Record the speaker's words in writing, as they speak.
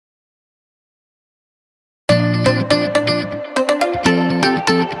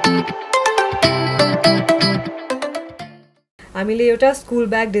हामीले एउटा school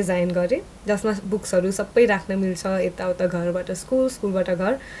bag design गरे जसमा बुक्सहरू सबै राख्न मिल्छ यताउता घरबाट स्कुलबाट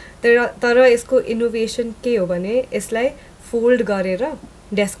घर तर यसको इनोभेसन के हो भने यसलाई फोल्ड गरेर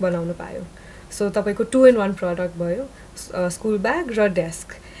डेस्क बनाउन पायो सो तपाईको 2 in 1 प्रोडक्ट भयो स्कुल ब्याग र डेस्क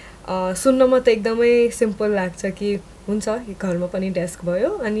सुन्नमा त एकदमै सिम्पल लाग्छ कि हुन्छ घरमा पनि डेस्क भयो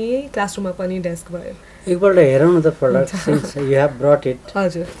अनि क्लासरुममा पनि डेस्क भयो एकपल्ट हेरौँ न त product since you have brought it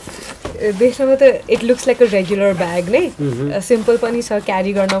हजुर देख्नमा त it looks like a regular bag नै सिम्पल पनि छ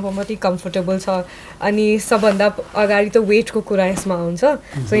क्यारी गर्न पनि कम्फर्टेबल छ अनि सबभन्दा अगाडि त वेटको कुरा यसमा आउँछ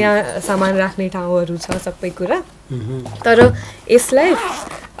सो यहाँ सामान राख्ने ठाउँहरू छ सबै कुरा तर यसलाई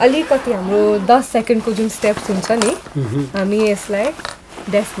अलिकति हाम्रो 10 सेकेन्डको जुन स्टेप्स हुन्छ नि हामी यसलाई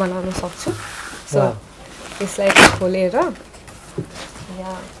डेस्क बनाउन सक्छौँ सो यसलाई खोलेर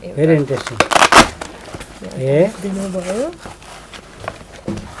यहाँ भेरी इन्ट्रेस्टिङ दिनुभयो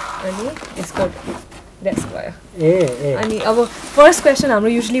अनि यसको डेस्क भयो अनि अब फर्स्ट क्वेसन हाम्रो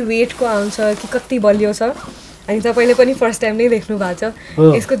युजली वेटको आउँछ कि कति बलियो छ अनि तपाईँले पनि फर्स्ट टाइम नै देख्नु भएको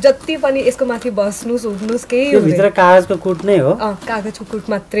छ यसको जति पनि यसको माथि बस्नुस् उठ्नुस् केही भित्र कागजको कुट नै हो कागजको कुट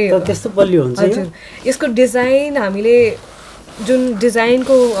मात्रै हो त्यस्तो बलियो हुन्छ हजुर यसको डिजाइन हामीले जुन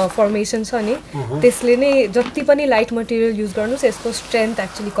डिजाइनको फर्मेसन छ नि त्यसले नै जति पनि लाइट मटेरियल युज गर्नुस् यसको स्ट्रेन्थ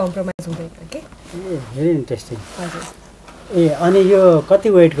एक्चुअली कम्प्रोमाइज हुँदैन के भेरी इन्ट्रेस्टिङ हजुर अनि यो कति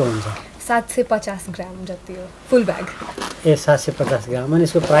वेटको हुन्छ 750 ग्राम जति हो फुल ब्याग 750 ग्राम अनि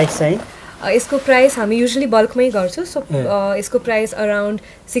यसको प्राइस चाहिँ यसको प्राइस हामी युजली बल्कमै गर्छौँ सो यसको प्राइस अराउन्ड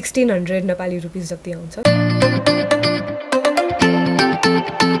 1600 नेपाली रुपिस जति आउँछ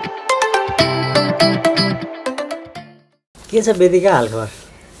के छ वेदिका हालखबर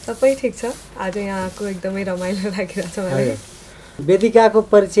सबै ठिक छ आज यहाँको एकदमै रमाइलो लागिरहेछ मलाई वेदिकाको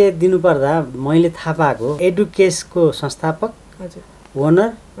परिचय दिनुपर्दा मैले थाहा पाएको एडुकेसको संस्थापक हजुर ओनर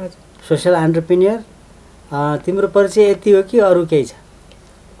हजुर सोशल एन्टरप्रेन्योर तिम्रो परिचय यति हो कि अरू केही छ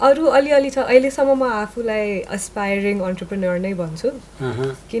अरू अलिअलि छ अहिलेसम्म म आफूलाई एस्पायरिङ एन्टरप्रेन्योर नै भन्छु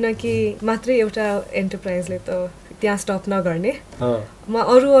किनकि मात्रै एउटा एन्टरप्राइजले त त्यहाँ स्टप नगर्ने म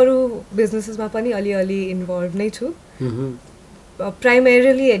अरू बिजनेसेसमा पनि अलिअलि इन्भल्भ नै छु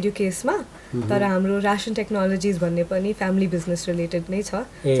प्राइमेरली एडुकेसमा तर हाम्रो रासन टेक्नोलोजिज भन्ने पनि फ्यामिली बिजनेस रिलेटेड नै छ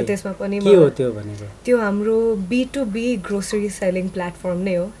सो त्यसमा पनि त्यो हाम्रो B2B ग्रोसरी सेलिङ प्लेटफर्म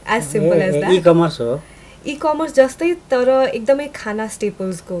नै हो एज सिम्पल एज द्याट ई-कमर्स हो ई-कमर्स जस्तै तर एकदमै खाना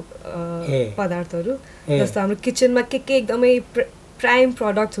स्टेपल्सको पदार्थहरू जस्तो हाम्रो किचनमा के एकदमै प्राइम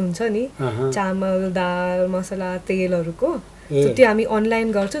प्रोडक्ट्स हुन्छ नि चामल दाल मसला तेलहरूको त्यो हामी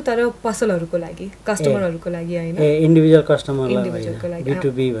अनलाइन गर्छौँ तर पसलहरूको लागि कस्टमरहरूको लागि होइन इन्डिभिजुअल कस्टमरको लागि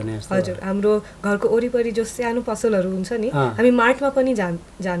B2B भने जस्तो हजुर हाम्रो घरको वरिपरि जो सानो पसलहरू हुन्छ नि हामी मार्टमा पनि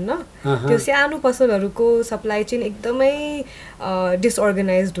जान्न त्यो सानो पसलहरूको सप्लाई चेन एकदमै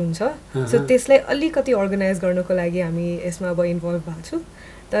डिसअर्गनाइज्ड हुन्छ सो त्यसलाई अलिकति अर्गनाइज गर्नको लागि हामी यसमा अब इन्भल्भ भएको छु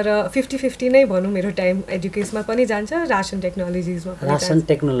तर 50-50 नै भनौँ मेरो टाइम एडुकेसमा पनि जान्छ रासन टेक्नोलोजिजमा पनि रासन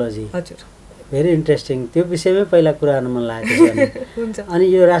टेक्नोलोजी हजुर भेरी इन्ट्रेस्टिङ त्यो विषयमै पहिला कुरा गर्न मन लागेको छ हुन्छ अनि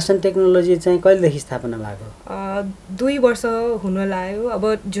यो रासन टेक्नोलोजी चाहिँ कहिलेदेखि स्थापना भएको 2 वर्ष हुन लाग्यो अब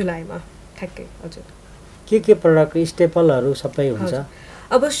जुलाईमा ठ्याक्कै हजुर के प्रोडक्ट स्टेपलहरू सबै हुन्छ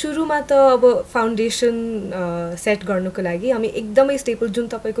अब सुरुमा त अब फाउन्डेसन सेट गर्नको लागि हामी एकदमै स्टेपल जुन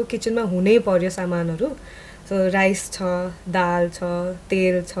तपाईँको किचनमा हुनै पर्यो सामानहरू सो राइस छ दाल छ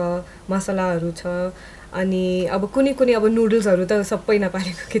तेल छ मसलाहरू छ अनि अब कुनै अब नुडल्सहरू त सबै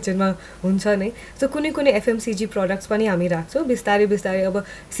नेपालीको किचनमा हुन्छ नै सो कुनै FMCG प्रोडक्ट्स पनि हामी राख्छौँ बिस्तारै अब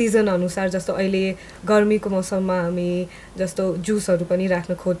सिजन अनुसार जस्तो अहिले गर्मीको मौसममा हामी जस्तो जुसहरू पनि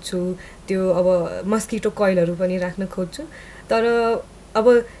राख्न खोज्छु त्यो अब मस्किटो कोइलहरू पनि राख्न खोज्छु तर अब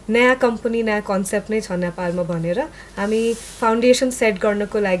नयाँ कम्पनी नयाँ कन्सेप्ट नै छ नेपालमा भनेर हामी फाउन्डेसन सेट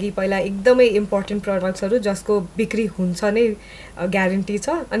गर्नको लागि पहिला एकदमै इम्पोर्टेन्ट प्रोडक्ट्सहरू जसको बिक्री हुन्छ नै ग्यारेन्टी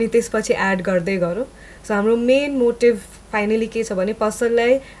छ अनि त्यसपछि एड गर्दै गरौँ सो हाम्रो मेन मोटिभ फाइनली के छ भने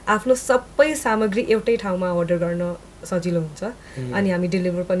पसललाई आफ्नो सबै सामग्री एउटै ठाउँमा अर्डर गर्न सजिलो हुन्छ अनि हामी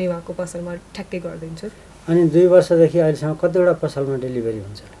डेलिभर पनि उहाँको पसलमा ठ्याक्कै गरिदिन्छौँ अनि 2 वर्षदेखि अहिलेसम्म कतिवटा पसलमा डेलिभरी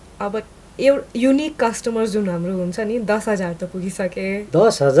हुन्छ अब युनिक कस्टमर जुन हाम्रो हुन्छ नि 10,000 त पुगिसके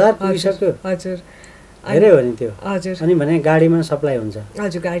 10,000 पुगिसक्यो हजुर धेरै हो नि त्यो हजुर अनि भने गाडीमा सप्लाई हुन्छ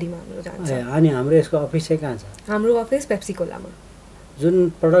हजुर गाडीमा हाम्रो जान्छ अनि हाम्रो यसको अफिस चाहिँ कहाँ छ हाम्रो अफिस पेप्सी कोलामा जुन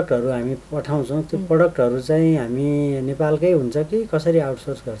प्रोडक्टहरू हामी पठाउँछौँ त्यो प्रोडक्टहरू चाहिँ हामी नेपालकै हुन्छ कि कसरी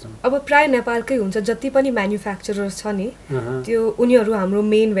आउटसोर्स गर्छौँ अब प्राय नेपालकै हुन्छ जति पनि म्यानुफ्याक्चरर्स छ नि त्यो उनीहरू हाम्रो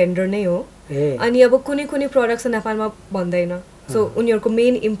मेन भेन्डर नै हो अनि अब कुनै प्रोडक्ट्स नेपालमा भन्दैन सो उनीहरूको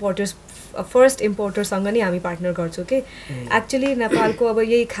मेन इम्पोर्टर्स फर्स्ट इम्पोर्टरसँग नै हामी पार्टनर गर्छौँ कि एक्चुअली नेपालको अब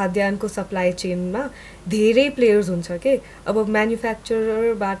यही खाद्यान्नको सप्लाई चेनमा धेरै प्लेयर्स हुन्छ कि अब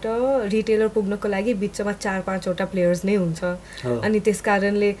म्यानुफ्याक्चररबाट रिटेलर पुग्नको लागि बिचमा 4-5वटा प्लेयर्स नै हुन्छ अनि त्यस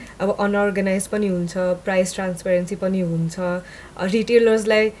कारणले अब अनअर्गनाइज पनि हुन्छ प्राइस ट्रान्सपेरेन्सी पनि हुन्छ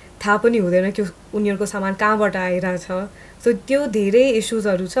रिटेलर्सलाई थाहा पनि हुँदैन कि उनीहरूको सामान कहाँबाट आइरहेछ सो त्यो धेरै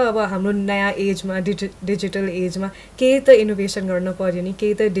इस्युजहरू छ अब हाम्रो नयाँ एजमा डिजिटल एजमा केही त इनोभेसन गर्न पर्यो नि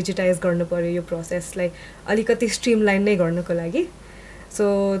केही त डिजिटाइज गर्नु पर्यो यो प्रोसेसलाई अलिकति स्ट्रिमलाइन नै गर्नको लागि सो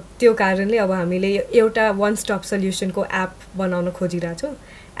त्यो कारणले अब हामीले एउटा वान स्टप सल्युसनको एप बनाउन खोजिरहेछौँ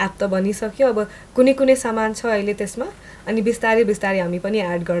एप त बनिसक्यो अब कुनै कुनै सामान छ अहिले त्यसमा अनि बिस्तारै बिस्तारै हामी पनि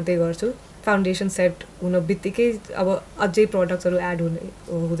एड गर्दै गर्छौँ फाउन्डेसन सेट हुन बित्तिकै अब अझै प्रडक्ट्सहरू एड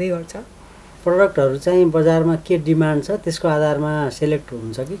हुँदै गर्छ प्रडक्टहरू चाहिँ बजारमा के डिमान्ड छ त्यसको आधारमा सेलेक्ट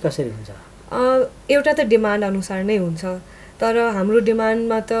हुन्छ कि कसरी हुन्छ एउटा त डिमान्ड अनुसार नै हुन्छ तर हाम्रो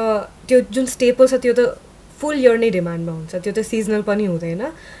डिमान्डमा त त्यो जुन स्टेपल छ त्यो त फुल इयर नै डिमान्डमा हुन्छ त्यो त सिजनल पनि हुँदैन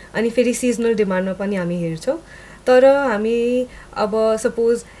अनि फेरि सिजनल डिमान्डमा पनि हामी हेर्छौँ तर हामी अब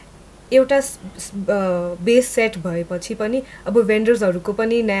सपोज एउटा बेस सेट भएपछि पनि अब भेन्डर्सहरूको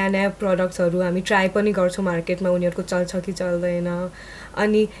पनि नयाँ नयाँ प्रडक्ट्सहरू हामी ट्राई पनि गर्छौँ मार्केटमा उनीहरूको चल्छ कि चल्दैन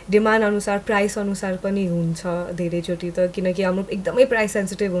अनि डिमान्ड अनुसार प्राइस अनुसार पनि हुन्छ धेरैचोटि त किनकि हाम्रो एकदमै प्राइस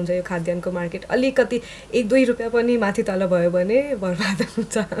सेन्सिटिभ हुन्छ यो खाद्यान्नको मार्केट अलिकति 1-2 रुपियाँ पनि माथि तल भयो भने बर्बाद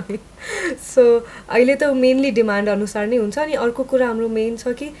हुन्छ हामी सो अहिले त मेनली डिमान्ड अनुसार नै हुन्छ अनि अर्को कुरा हाम्रो मेन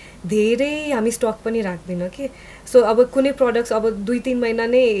छ कि धेरै हामी स्टक पनि राख्दैनौँ कि सो अब कुनै प्रडक्ट्स अब 2-3 महिना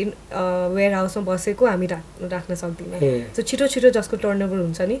नै वेयर हाउसमा बसेको हामी राख्न सक्दैनौँ सो छिटो छिटो जसको टर्नओभर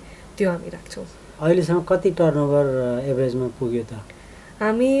हुन्छ नि त्यो हामी राख्छौँ अहिलेसम्म कति टर्नओभर एभरेजमा पुग्यो त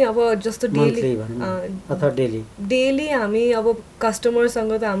हामी अब जस्तो डेली हामी अब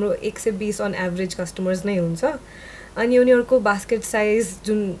कस्टमरसँग त हाम्रो 120 अन एभरेज कस्टमर्स नै हुन्छ अनि उनीहरूको बास्केट साइज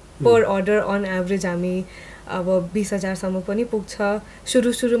जुन पर अर्डर अन एभरेज हामी अब 20,000 पनि पुग्छ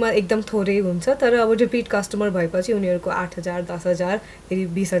सुरुमा एकदम थोरै हुन्छ तर अब रिपिट कस्टमर भएपछि उनीहरूको 8,000 10,000 फेरि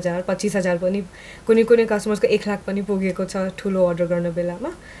 20,000 25,000 पनि कुनै कुनै कस्टमर्सको 1 लाख पनि पुगेको छ ठुलो अर्डर गर्न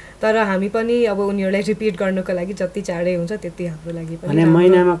बेलामा तर हामी पनि अब उनीहरूलाई रिपिट गर्नको लागि जति चाँडै हुन्छ त्यति हाम्रो लागि पनि अनि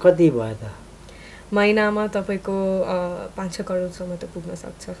महिनामा कति भयो त महिनामा तपाईको 5-6 करोडसम्म त पुग्न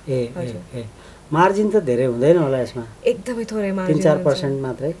सक्छ ए मार्जिन त धेरै हुँदैन होला यसमा एकदमै थोरै मार्जिन 3-4%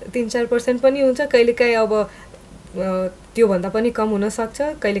 मात्रै 3-4% पनि हुन्छ कहिलेकाहीँ अब त्यो भन्दा पनि कम हुन सक्छ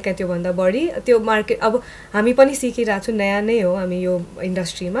कहिलेकाहीँ त्यो भन्दा बढी त्यो मार्केट अब हामी पनि सिकिरहेको छु नयाँ नै हो हामी यो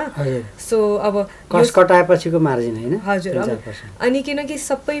इन्डस्ट्रीमा सो अब कस्ट कटाएपछिको मार्जिन हैन हजुर अनि किनकि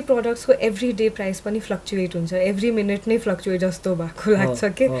सबै प्रोडक्ट्सको एभ्री डे प्राइस पनि फ्लक्चुएट हुन्छ एभ्री मिनेट नै फ्लक्चुएट जस्तो भएको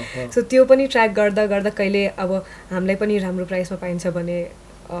लाग्छ के सो त्यो पनि ट्र्याक गर्दा गर्दा कहिले अब हामीलाई पनि राम्रो प्राइसमा पाइन्छ भने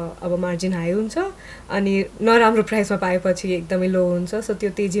अब मार्जिन हाई हुन्छ अनि नराम्रो प्राइसमा पाएपछि एकदमै लो हुन्छ सो त्यो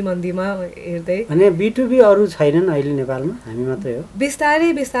तेजी मन्दीमा हेर्दै अनि B2B अरु छैनन् अहिले नेपालमा हामी मात्रै हो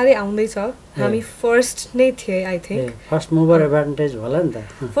बिस्तारै बिस्तारै आउँदैछ हामी फर्स्ट नै थिए आई थिंक फर्स्ट मुभर एडभान्टेज होला नि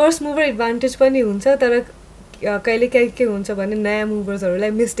त फर्स्ट मुभर एडभान्टेज पनि हुन्छ तर कहिलेकाहीँ के हुन्छ भने नयाँ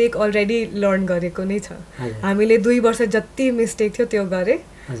मुभर्सहरूलाई मिस्टेक अलरेडी लर्न गरेको नै छ हामीले 2 वर्ष जति मिस्टेक थियो त्यो गरे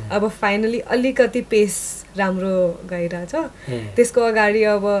अब फाइनली अलिकति पेस राम्रो गइरहेछ त्यसको अगाडि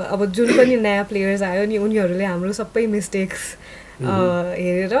अब जुन पनि नयाँ प्लेयर्स आयो नि उनीहरूले हाम्रो सबै मिस्टेक्स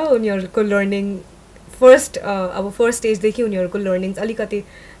हेरेर उनीहरूको लर्निङ फर्स्ट स्टेजदेखि उनीहरूको लर्निङ्स अलिकति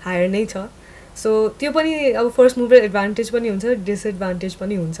हायर नै छ सो त्यो पनि अब फर्स्ट मुभर एडभान्टेज पनि हुन्छ डिसएडभान्टेज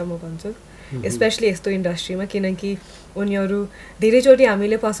पनि हुन्छ म भन्छु स्पेशली यस्तो इन्डस्ट्रीमा किनकि उनीहरू धेरैचोटि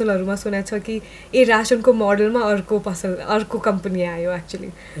हामीले पसलहरूमा सुनेको छ कि रासनको मोडलमा अर्को कम्पनी आयो एक्चुअली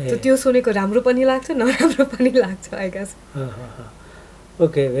सो त्यो सुनेको राम्रो पनि लाग्छ नराम्रो पनि लाग्छ I guess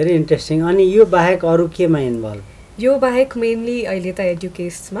okay very interesting अनि यो बाहेक अरु केमा इन्भल्भ यो बाहेक मेनली अहिले त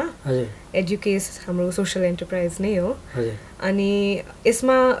एडुकेसमा एडुकेस हाम्रो सोशल एन्टरप्राइज नै हो अनि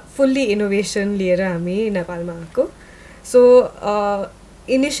यसमा फुल्ली इनोभेसन लिएर हामी नेपालमा आएको सो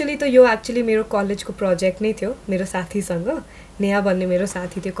इनिशियली त यो एक्चुअली मेरो कलेजको प्रोजेक्ट नै थियो मेरो साथीसँग नेहा भन्ने मेरो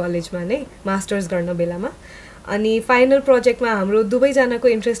साथी थियो कलेजमा नै मास्टर्स गर्न बेलामा अनि फाइनल प्रोजेक्टमा हाम्रो दुवैजनाको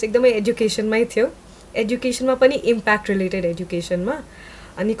इन्ट्रेस्ट एकदमै एजुकेसनमै थियो एजुकेसनमा पनि इम्प्याक्ट रिलेटेड एजुकेसनमा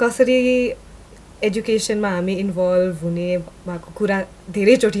अनि कसरी एजुकेसनमा हामी इन्भल्भ हुने भएको कुरा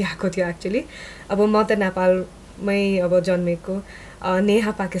धेरैचोटि आएको थियो एक्चुअली अब म त नेपालमै अब जन्मेको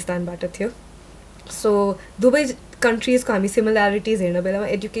नेहा पाकिस्तानबाट थियो सो दुवै कन्ट्रिजको हामी सिमिल्यारिटिज हेर्न बेलामा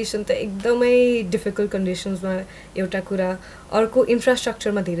एजुकेसन त एकदमै डिफिकल्ट कन्डिसन्समा एउटा कुरा अर्को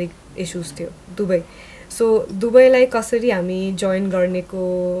इन्फ्रास्ट्रक्चरमा धेरै इस्युज थियो दुबई सो दुबईलाई कसरी हामी जोइन गर्नेको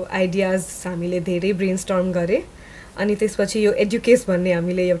आइडियाज हामीले धेरै ब्रेनस्टर्म गरे अनि त्यसपछि यो एडुकेस भन्ने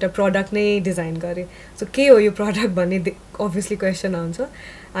हामीले एउटा प्रडक्ट नै डिजाइन गरे सो के हो यो प्रडक्ट भन्ने अभियसली क्वेसन आउँछ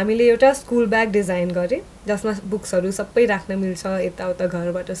हामीले एउटा स्कुल ब्याग डिजाइन गरे जसमा बुक्सहरू सबै राख्न मिल्छ यताउता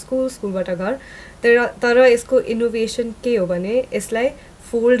घरबाट स्कुलबाट घर तर यसको इनोभेसन के हो भने यसलाई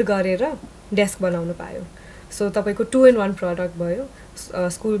फोल्ड गरेर डेस्क बनाउन पायो सो तपाईको 2 in 1 प्रोडक्ट भयो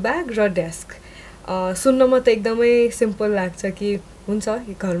स्कुल ब्याग र डेस्क सुन्नमा त एकदमै सिम्पल लाग्छ कि हुन्छ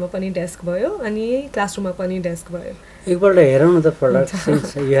घरमा पनि डेस्क भयो अनि क्लासरुममा पनि डेस्क भयो एकपल्ट हेरौँ न त product since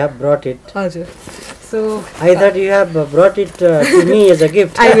you have brought it हजुर so I thought you have brought it to me as a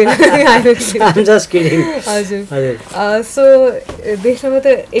gift. I will I'm just kidding. हजुर सो देख्नमा त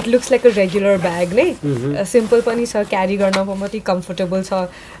it looks like a regular bag नै सिम्पल पनि छ क्यारी गर्न पनि comfortable छ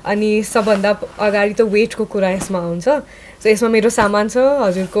अनि सबभन्दा अगाडि त वेटको कुरा यसमा आउँछ सो यसमा मेरो सामान छ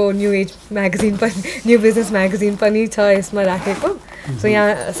हजुरको न्यू एज म्यागजिन पनि न्यू बिजनेस म्यागजिन पनि छ यसमा राखेको सो यहाँ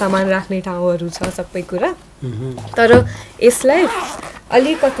सामान राख्ने ठाउँहरू छ सबै कुरा तर यसलाई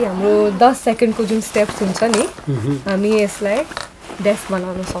अलिकति हाम्रो 10 सेकेन्डको जुन स्टेप्स हुन्छ नि हामी यसलाई डेस्क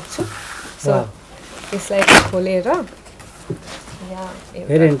बनाउन सक्छौँ सो यसलाई खोलेर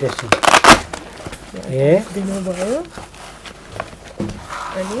भेरी इन्ट्रेस्टिङ दिनुभयो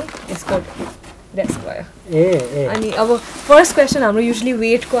अनि यसको डेस्क भयो अनि अब फर्स्ट क्वेसन हाम्रो युजली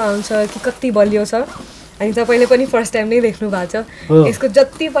वेटको आउँछ कि कति बलियो छ अनि तपाईले पनि फर्स्ट टाइम नै देख्नु भएको छ यसको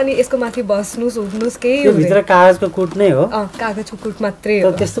जति पनि यसको माथि बस्नुस् उठ्नुस् केही हुँदैन भित्र कागजको कुट नै हो कागजको कुट मात्रै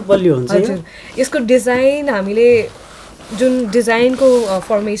हो त्यस्तो बलियो हुन्छ हजुर यसको डिजाइन हामीले जुन डिजाइनको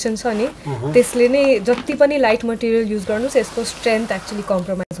फर्मेसन छ नि त्यसले नै जति पनि लाइट मटेरियल युज गर्नुस् यसको स्ट्रेन्थ एक्चुअली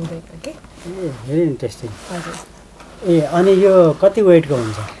कम्प्रोमाइज हुँदैन के भेरी इन्ट्रेस्टिङ हजुर अनि यो कति वेटको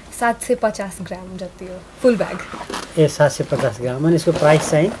हुन्छ 750 ग्राम जति हो फुल ब्याग 750 ग्राम अनि यसको प्राइस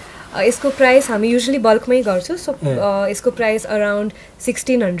चाहिँ यसको प्राइस हामी युजली बल्कमै गर्छौँ सो यसको प्राइस अराउन्ड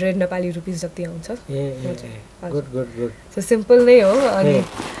 1600 नेपाली रुपिस जति आउँछ good good good so simple नै हो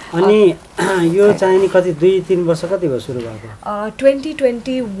अनि यो चाहिँ नि कति 2-3 वर्ष कति भयो सुरु भएको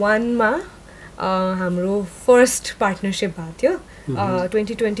 2021 मा हाम्रो फर्स्ट पार्टनरशिप भएको थियो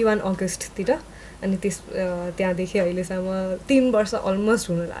 2021 अगस्टतिर अनि त्यहाँदेखि अहिलेसम्म 3 वर्ष अलमोस्ट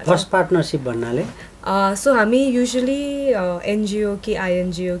हुन लाग्यो फर्स्ट पार्टनरशिप भन्नाले सो हामी युजली एनजिओ कि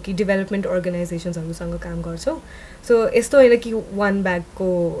आइएनजिओ कि डेभलपमेन्ट अर्गनाइजेसन्सहरूसँग काम गर्छौँ सो यस्तो होइन कि वान ब्यागको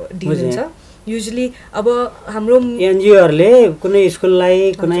डिल हुन्छ युजली अब हाम्रो एनजिओहरूले कुनै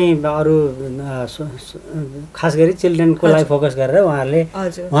स्कुललाई कुनै अरू खास गरी चिल्ड्रेनको लागि फोकस गरेर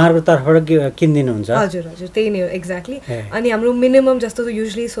उहाँहरूको तर्फबाट किनिदिनुहुन्छ हजुर हजुर त्यही नै हो एक्ज्याक्टली अनि हाम्रो मिनिमम जस्तो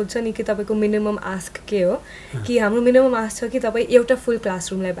युजली सोध्छ नि कि तपाईँको मिनिमम आस्क के हो कि हाम्रो मिनिमम आस्क छ कि तपाईँ एउटा फुल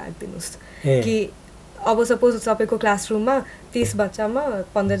क्लासरुमलाई ब्याग दिनुहोस् कि अब सपोज तपाईँको क्लासरुममा 30 बच्चामा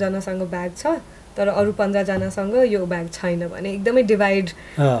 15 जनासँग ब्याग छ तर अरू 15 जनासँग यो ब्याग छैन भने एकदमै डिभाइड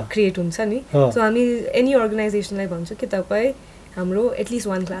क्रिएट हुन्छ नि सो हामी एनी अर्गनाइजेसनलाई भन्छौँ कि तपाईँ हाम्रो एटलिस्ट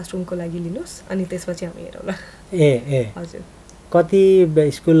 1 क्लासरुमको लागि लिनुहोस् अनि त्यसपछि हामी हेरौँला हजुर कति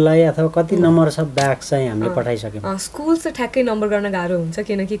स्कुललाई अथवा कति नम्बर छ ब्याग चाहिँ हामीले पठाइसक्यौँ स्कुल चाहिँ ठ्याक्कै नम्बर गर्न गाह्रो हुन्छ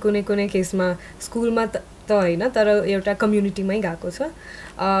किनकि कुनै कुनै केसमा स्कुलमा त होइन तर एउटा कम्युनिटीमै गएको छ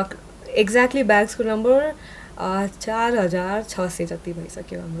एक्ज्याक्टली ब्याग्सको नम्बर 4600 जति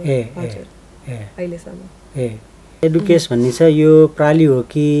भइसक्यो हाम्रो हजुर अहिलेसम्म एडुकेस भन्ने छ यो प्राली हो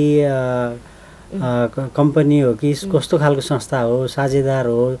कि कम्पनी हो कि कस्तो खालको संस्था हो साझेदार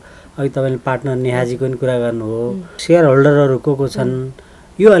हो अघि तपाईँले पार्टनर नेहाजीको पनि कुरा गर्नु हो सेयर होल्डरहरू को छन्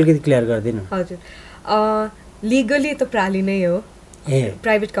यो अलिकति क्लियर गरिदिनु हजुर लिगली त प्राली नै हो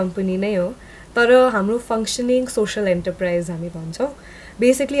प्राइभेट कम्पनी नै हो तर हाम्रो फङ्सनिङ सोसल एन्टरप्राइज हामी भन्छौँ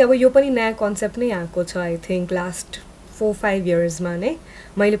बेसिकली अब यो पनि नयाँ कन्सेप्ट नै आएको छ आई थिङ्क लास्ट 4-5 इयर्समा नै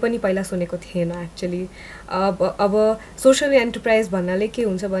मैले पनि पहिला सुनेको थिएन एक्चुअली अब सोसल एन्टरप्राइज भन्नाले के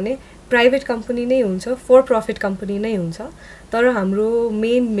हुन्छ भने प्राइभेट कम्पनी नै हुन्छ फर प्रफिट कम्पनी नै हुन्छ तर हाम्रो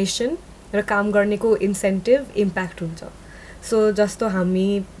मेन मिसन र काम गर्नेको इन्सेन्टिभ इम्प्याक्ट हुन्छ सो जस्तो हामी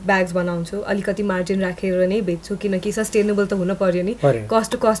ब्याग्स बनाउँछौँ अलिकति मार्जिन राखेर नै बेच्छौँ किनकि सस्टेनेबल त हुन पर्यो नि कस्ट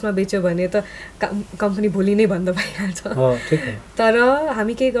टु कस्टमा बेच्यो भने त कम्पनी भोलि नै बन्द भइहाल्छ तर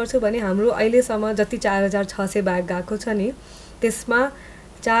हामी के गर्छौँ भने हाम्रो अहिलेसम्म जति 4600 ब्याग गएको छ नि त्यसमा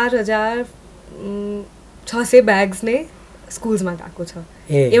 4600 ब्याग्स नै स्कुल्समा गएको छ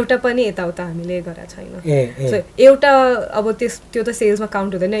एउटा पनि यताउता हामीले गरेका छैन सो एउटा अब त्यो त सेल्समा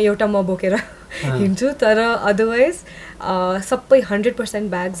काउन्ट हुँदैन एउटा म बोकेर हिँड्छु तर अदरवाइज सबै 100%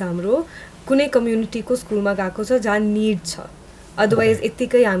 ब्याग्स हाम्रो कुनै कम्युनिटीको स्कुलमा गएको छ जहाँ निड छ अदरवाइज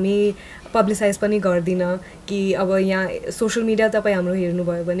यत्तिकै हामी पब्लिसाइज पनि गर्दिन कि अब यहाँ सोसल मिडिया तपाईँ हाम्रो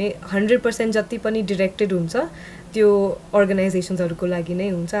हेर्नुभयो भने 100% जति पनि डिरेक्टेड हुन्छ त्यो अर्गनाइजेसन्सहरूको लागि नै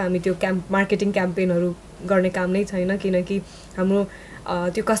हुन्छ हामी त्यो मार्केटिङ क्याम्पेनहरू गर्ने काम नै छैन किनकि हाम्रो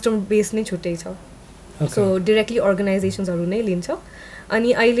त्यो कस्टमर बेस नै छुट्टै छ सो डिरेक्टली अर्गनाइजेसन्सहरू नै लिन्छ अनि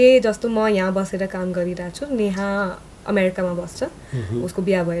अहिले जस्तो म यहाँ बसेर काम गरिरहेको छु नेहा अमेरिकामा बस्छ उसको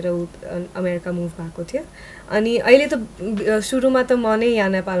बिहा भएर ऊ अमेरिका मुभ भएको थियो अनि अहिले त सुरुमा त म नै यहाँ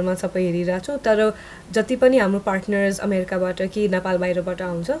नेपालमा सबै हेरिरहेको छु तर जति पनि हाम्रो पार्टनर्स अमेरिकाबाट कि नेपाल बाहिरबाट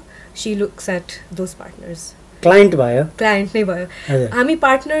आउँछ she looks at those partners client भयो क्लाइन्ट नै भयो हामी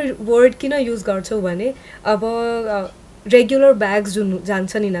पार्टनर वर्ड किन युज गर्छौँ भने अब रेगुलर ब्याग्स जुन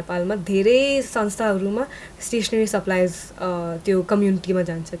जान्छ नि नेपालमा धेरै संस्थाहरूमा स्टेसनरी सप्लाइज त्यो कम्युनिटीमा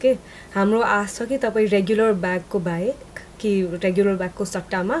जान्छ के हाम्रो आश छ कि तपाईँ रेगुलर ब्यागको बाहेक कि रेगुलर ब्यागको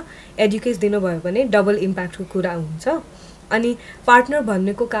सट्टामा एडुकेस दिनुभयो भने डबल इम्प्याक्टको कुरा हुन्छ अनि पार्टनर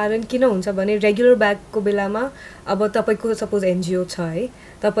भन्नेको कारण किन हुन्छ भने रेगुलर ब्यागको बेलामा अब तपाईँको सपोज एनजिओ छ है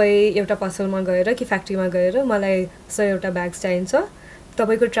तपाईँ एउटा पसलमा गएर कि फ्याक्ट्रीमा गएर मलाई 100वटा ब्याग्स चाहिन्छ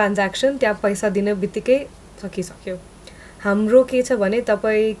तपाईँको ट्रान्ज्याक्सन त्यहाँ पैसा दिने बित्तिकै सकिसक्यो हाम्रो के छ भने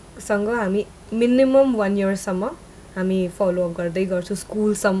तपाईँसँग हामी मिनिमम 1 इयरसम्म हामी फलोअप गर्दै गर्छौँ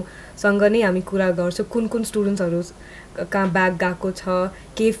स्कुलसँग नै हामी कुरा गर्छौँ कुन स्टुडेन्ट्सहरू कहाँ ब्याग गएको छ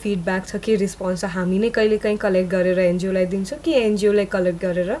के फिडब्याक छ के रिस्पोन्स छ हामी नै कहिलेकाहीँ कलेक्ट गरेर एनजिओलाई दिन्छौँ कि एनजिओलाई कलेक्ट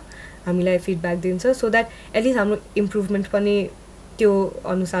गरेर हामीलाई फिडब्याक दिन्छ सो द्याट एटलिस्ट हाम्रो इम्प्रुभमेन्ट पनि त्यो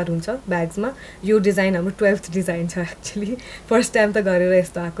अनुसार हुन्छ ब्याग्समा यो डिजाइन हाम्रो 12th डिजाइन छ एक्चुअली फर्स्ट टाइम त गरेर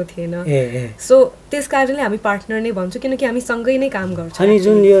यस्तो आएको थिएन सो त्यस कारणले हामी पार्टनर नै भन्छौँ किनकि हामी सँगै नै काम गर्छौँ अनि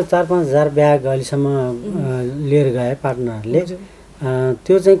जुन यो 4-5 हजार ब्याग अहिलेसम्म लिएर गए पार्टनरहरूले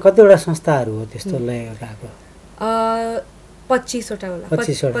त्यो चाहिँ कतिवटा संस्थाहरू हो त्यस्तो लिएर गएको 25वटा होला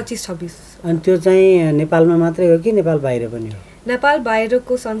 25-26 अनि त्यो चाहिँ नेपालमा मात्रै हो कि नेपाल बाहिर पनि हो नेपाल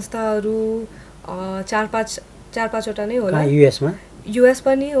बाहिरको संस्थाहरू 4-5वटा नै होला युएस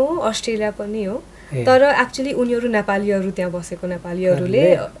पनि हो अस्ट्रेलिया पनि हो तर एक्चुअली उनीहरू नेपालीहरू त्यहाँ बसेको नेपालीहरूले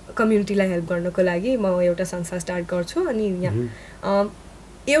कम्युनिटीलाई हेल्प गर्नको लागि म एउटा संस्था स्टार्ट गर्छु अनि यहाँ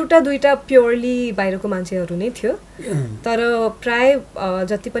एउटा दुईटा प्योरली बाहिरको मान्छेहरू नै थियो तर प्राय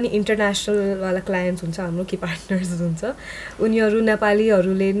जति पनि इन्टरनेसनल वाला क्लायन्ट्स हुन्छ हाम्रो कि पार्टनर्स हुन्छ उनीहरू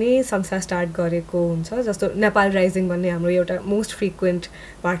नेपालीहरूले नै संस्था स्टार्ट गरेको हुन्छ जस्तो नेपाल राइजिङ भन्ने हाम्रो एउटा मोस्ट फ्रिक्वेन्ट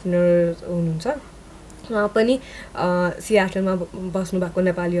पार्टनर हुनुहुन्छ उहाँ पनि सियाटलमा बस्नुभएको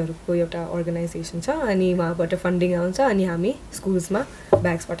नेपालीहरूको एउटा अर्गनाइजेसन छ अनि उहाँबाट फन्डिङ आउँछ अनि हामी स्कुल्समा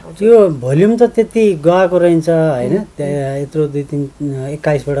ब्याग्स पठाउँछौँ यो भोल्युम त त्यति गएको रहेछ होइन यत्रो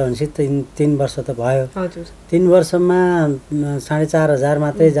 2-3-21बाट भनेपछि 3 वर्ष त भयो हजुर 3 वर्षमा 4,500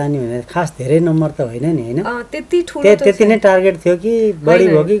 मात्रै जाने भने खास धेरै नम्बर त होइन नि होइन त्यति नै टार्गेट थियो कि बढी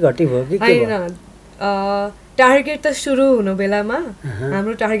भयो कि घटी भयो कि होइन टार्गेट त सुरु हुनु बेलामा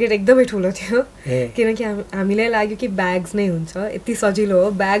हाम्रो टार्गेट एकदमै ठुलो थियो किनकि हामीलाई लाग्यो कि ब्याग्स नै हुन्छ यति सजिलो हो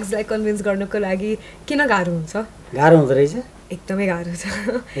ब्याग्सलाई कन्भिन्स गर्नको लागि किन गाह्रो हुँदो रहेछ एकदमै गाह्रो छ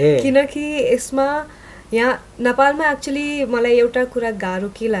किनकि यसमा यहाँ नेपालमा एक्चुअली मलाई एउटा कुरा गाह्रो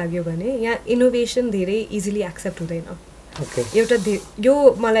के लाग्यो भने यहाँ इनोभेसन धेरै इजिली एक्सेप्ट हुँदैन एउटा यो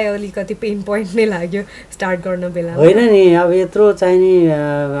मलाई अलिकति पेन पोइन्ट नै लाग्यो स्टार्ट गर्न बेला होइन नि अब यत्रो चाहिने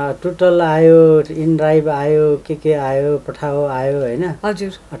टुटल आयो इनड्राइभ आयो के आयो पठाओ आयो होइन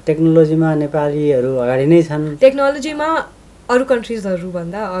हजुर टेक्नोलोजीमा नेपालीहरू अगाडि नै छन् टेक्नोलोजीमा अरू कन्ट्रिजहरू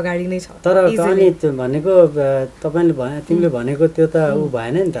भन्दा अगाडि नै छ तर अनि भनेको तपाईले तिमीले भनेको त्यो त उ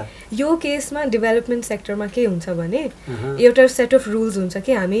भएन नि त यो केसमा डेभलपमेन्ट सेक्टरमा के हुन्छ भने एउटा सेट अफ रुल्स हुन्छ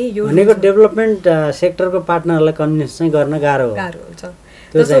कि हामी यो भनेको डेभलपमेन्ट सेक्टरको पार्टनरलाई कन्भिन्स चाहिँ गर्न गाह्रो हुन्छ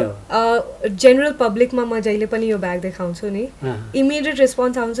जेनरल पब्लिकमा म जहिले पनि यो ब्याग देखाउँछु नि इमिडिएट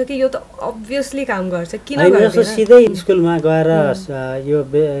रेस्पोन्स आउँछ कि यो त अभियसली काम गर्छ किन गर्दैन सिधै स्कुलमा गएर यो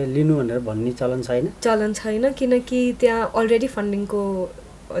लिनु भनेर भन्ने चलन छैन किनकि त्यहाँ अलरेडी फन्डिङको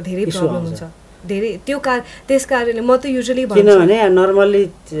धेरै प्रब्लम हुन्छ धेरै त्यस कारणले म त युजुअली भन्छु किनभने नर्मली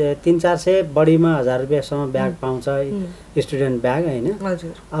 300-400 बढीमा 1000 रुपैयाँसम्म ब्याग पाउँछ स्टुडेन्ट ब्याग होइन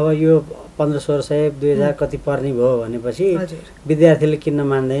हजुर अब यो 1500-2000 कति पर्ने भयो भनेपछि विद्यार्थीले किन्न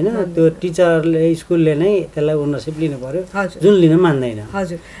मान्दैन त्यो टिचरले स्कुलले नै त्यसलाई ओनरसिप लिनु पर्यो जुन लिन मान्दैन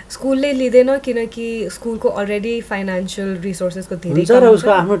हजुर स्कुलले लिँदैन किनकि स्कुलको अलरेडी फाइनान्शियल रिसोर्सेसको धेरै हुन्छ र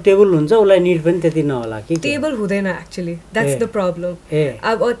उसको आफ्नो टेबल हुन्छ उसलाई निड पनि त्यति नहोला कि टेबल हुँदैन एक्चुअली द्याट्स द प्रब्लम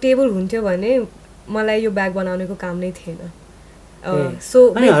अब टेबल हुन्थ्यो भने मलाई यो ब्याग बनाउनेको काम नै थिएन सो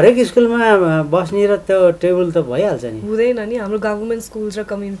अनि हरेक स्कुलमा बस्ने र त्यो टेबल त भइहाल्छ नि हुँदैन नि हाम्रो गभर्नमेन्ट स्कुल्स र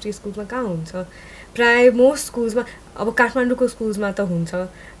कम्युनिटी स्कुल्समा कहाँ हुन्छ प्राय मोस्ट स्कुल्समा अब काठमाडौँको स्कुल्समा त हुन्छ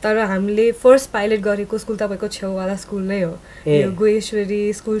तर हामीले फर्स्ट पाइलट गरेको स्कुल तपाईँको छेउवाला स्कुल नै हो यो गोएश्वरी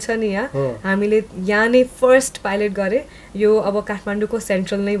स्कुल छ नि यहाँ हामीले यहाँ नै फर्स्ट पाइलट गरे यो अब काठमाडौँको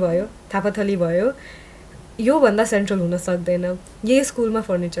सेन्ट्रल नै भयो थापाथली भयो योभन्दा सेन्ट्रल हुन सक्दैन यही स्कुलमा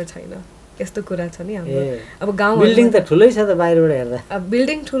फर्निचर छैन यस्तो कुरा छ नि हाम्रो अब गाउँ बिल्डिङ त ठुलै छ त बाहिरबाट हेर्दा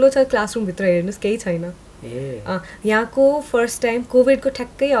बिल्डिङ ठुलो छ क्लासरुम भित्र हेर्नुस् केही छैन यहाँको फर्स्ट टाइम कोभिडको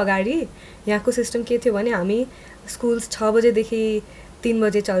ठ्याक्कै अगाडि यहाँको सिस्टम के थियो भने हामी स्कुल्स 6 बजेदेखि 3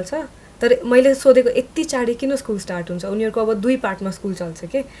 बजे चल्छ तर मैले सोधेको यति चाँडै किन स्कुल स्टार्ट हुन्छ उनीहरूको अब 2 पार्टमा स्कुल चल्छ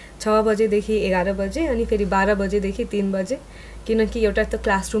के 6 बजेदेखि 11 बजे अनि फेरि 12 बजेदेखि 3 बजे किनकि एउटा त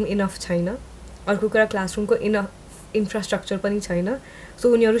क्लासरुम इनफ छैन अर्को कुरा क्लासरुमको इनफ इन्फ्रास्ट्रक्चर पनि छैन सो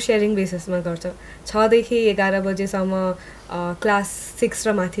उनीहरू शेयरिङ बेसिसमा गर्छ 6 देखि 11 बजेसम्म क्लास 6 र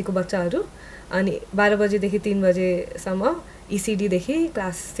माथिको बच्चाहरू अनि 12 बजेदेखि 3 बजेसम्म ECD देखि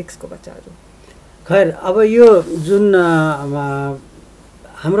क्लास 6 को बच्चाहरू खैर अब यो जुन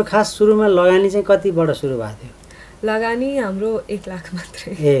हाम्रो खास सुरुमा लगानी चाहिँ कतिबाट सुरु भएको थियो लगानी हाम्रो 1 लाख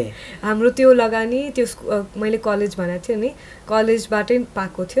मात्रै हाम्रो त्यो लगानी त्यो मैले कलेज भनेको थिएँ नि कलेजबाटै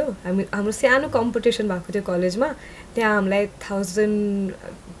पाएको थियो हाम्रो सानो कम्पिटिसन भएको थियो कलेजमा त्यहाँ हामीलाई 1000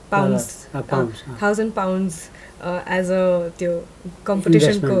 पाउन्ड्स एज अ त्यो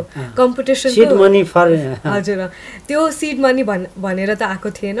कम्पिटिसनको सीड मनी फर हजुर त्यो सीड मनी भनेर त आएको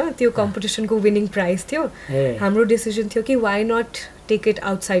थिएन त्यो कम्पिटिसनको विनिङ प्राइज थियो हाम्रो डिसिजन थियो कि why not take it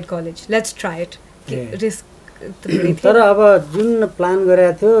outside college let's try it risk तर अब जुन प्लान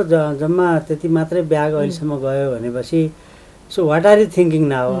गरेको थियो जम्मा त्यति मात्रै ब्याग अहिलेसम्म गयो भनेपछि so what are you thinking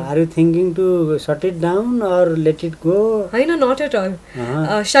now are you thinking to shut it down और लेट इट गो हैन not at all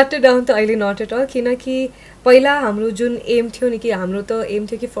shut it down त अहिले नट एट अल किनकि पहिला हाम्रो जुन एम थियो नि कि हाम्रो त एम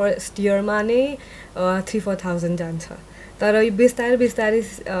थियो कि फर्स्ट इयरमा नै 3-4,000 जान्छ तर यो बिस्तारै बिस्तारै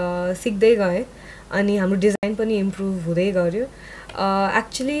सिक्दै गए अनि हाम्रो डिजाइन पनि इम्प्रुभ हुँदै गयो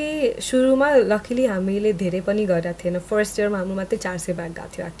एक्चुअली सुरुमा लकिली हामीले धेरै पनि गरेका थिएन फर्स्ट इयरमा हाम्रो मात्रै 400 ब्याग गएको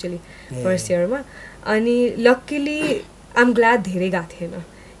थियो एक्चुअली फर्स्ट इयरमा अनि लकिली आइ एम ग्ल्याड धेरै गएको थिएन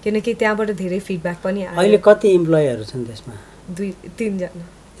किनकि त्यहाँबाट धेरै फिडब्याक पनि आयो अहिले कति इम्प्लोइहरू छन् त्यसमा 2-3 जना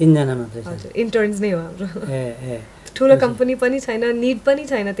 3 जना मात्रै हजुर इन्टर्न्स नै हो हाम्रो ठुलो कम्पनी पनि छैन निड पनि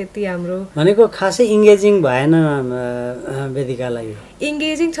छैन त्यति हाम्रो भनेको खासै इन्गेजिङ भएन वेदिकालाई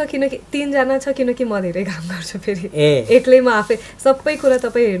इन्गेजिङ छ किनकि 3 जना छ किनकि म धेरै काम गर्छु फेरि एक्लै म आफै सबै कुरा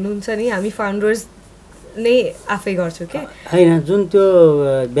तपाई हेर्नुहुन्छ नि हामी फाउन्डर्स नै आफै गर्छु के हैन जुन त्यो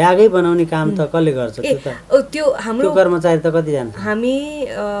ब्यागै बनाउने काम त कसले गर्छ त्यो हाम्रो कर्मचारी त कति जना हामी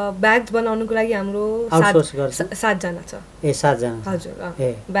ब्याग्स बनाउनको लागि हाम्रो 7 जना छ 7 जना हजुर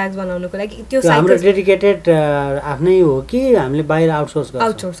ब्याग्स बनाउनको लागि त्यो हाम्रो डेडिकेटेड आफ्नै हो कि हामीले बाहिर आउटसोर्स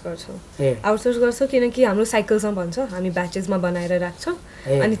गर्छौं किनकि हाम्रो साइकल्समा भन्छ हामी ब्याचेसमा बनाएर राख्छौं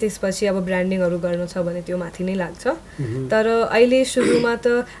अनि त्यसपछि अब ब्रान्डिङहरु गर्न छ भने त्यो माथि नै लाग्छ तर अहिले सुरुमा त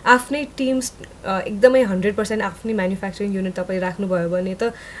आफ्नै टिम्स एकदमै 100% आफ्नै म्यानुफ्याक्चरिङ युनिट तपाई राख्नु भयो भने त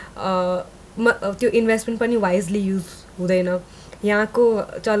त्यो इन्भेस्टमेन्ट पनि वाइजली युज हुँदैन यहाँको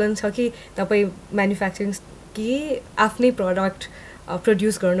चलन छ कि तपाई म्यानुफ्याक्चरिङ कि आफ्नै प्रोडक्ट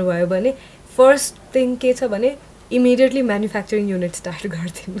प्रड्युस गर्नुभयो भने फर्स्ट थिङ के छ भने इमिडिएटली म्यानुफ्याक्चरिङ युनिट स्टार्ट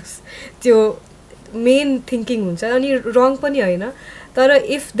गरिदिनुस् त्यो मेन थिङ्किङ हुन्छ अनि रङ पनि हैन तर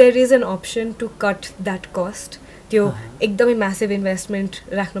if there is an option to cut that cost त्यो एकदमै म्यासिभ इन्भेस्टमेन्ट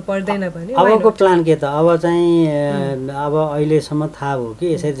राख्नु पर्दैन भने अबको प्लान के त अब चाहिँ अब अहिलेसम्म थाहा हो कि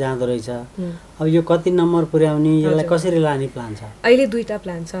यसरी जाँदो रहेछ अब यो कति नम्बर पुर्याउने यसलाई कसरी लाने प्लान छ अहिले 2टा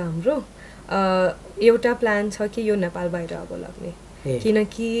प्लान छ हाम्रो एउटा प्लान छ कि यो नेपाल बाहिर अब लाग्ने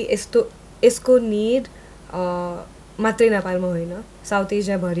किनकि यसको निड मात्रै नेपालमा होइन साउथ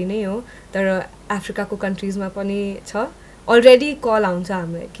एसिया भरि नै हो तर अफ्रिकाको कन्ट्रीजमा पनि छ अलरेडी कल आउँछ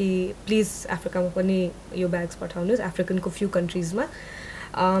हामीलाई कि प्लिज अफ्रिकामा पनि यो ब्याग्स पठाउनुस् अफ्रिकनको फ्यु कन्ट्रीजमा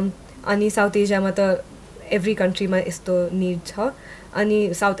अनि साउथ एसियामा त एभ्री कन्ट्रीमा यस्तो निड छ अनि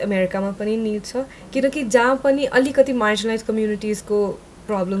साउथ अमेरिकामा पनि निड छ किनकि जहाँ पनि अलिकति मार्जिनलाइज कम्युनिटिजको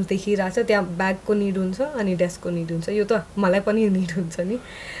प्रब्लम्स देखिरहेछ त्यहाँ ब्यागको निड हुन्छ अनि डेस्कको निड हुन्छ यो त मलाई पनि निड हुन्छ नि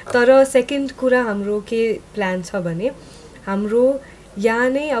तर सेकेन्ड कुरा हाम्रो के प्लान छ भने हाम्रो यहाँ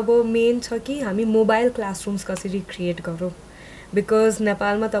नै अब मेन छ कि हामी मोबाइल क्लासरुम्स कसरी क्रिएट गरौँ बिकज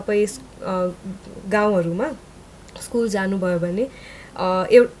नेपालमा तपाईँ गाउँहरूमा स्कुल जानुभयो भने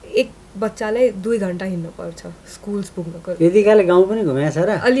एक बच्चालाई 2 घण्टा हिँड्नु पर्छ स्कुल्स पुग्नको वेदिकाले गाउँ पनि घुमेछ र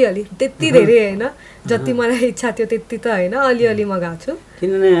अलिअलि त्यति धेरै हैन जति मलाई इच्छा थियो त्यति त हैन अलिअलि म गएको छु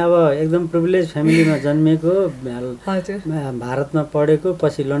किनभने अब एकदम प्रिभिलेज फ्यामिलीमा जन्मेको भारतमा पढेको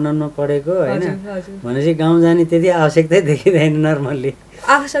पछि लन्डनमा पढेको हैन भनेपछि गाउँ जाने त्यति आवश्यकता देखिदैन नर्मली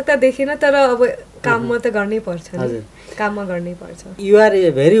आवश्यकता देखिन तर अब काममा त गर्नै पर्छ नि काममा गर्नै पर्छ you are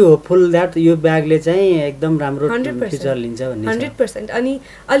very hopeful that यो ब्यागले चाहिँ एकदम राम्रो फ्युचर लिन्छ भन्ने 100% अनि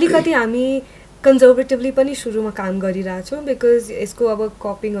अलिकति हामी कन्जर्भेटिभली पनि सुरुमा काम गरिरहेको छौँ बिकज यसको अब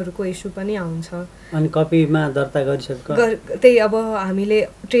कपिङहरुको इस्यु पनि आउँछ अनि कपीमा दर्ता गरिसकेको त्यही अब हामीले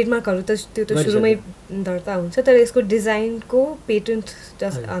ट्रेडमार्कहरु त त्यो त सुरुमै दर्ता हुन्छ तर यसको डिजाइनको पेटेन्ट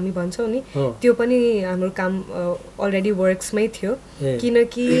जस्ट हामी भन्छौँ नि त्यो पनि हाम्रो काम अलरेडी वर्क्समै थियो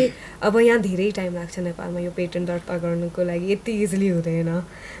किनकि अब यहाँ धेरै टाइम लाग्छ नेपालमा यो पेटेन्ट दर्ता गर्नको लागि यति इजिली हुँदैन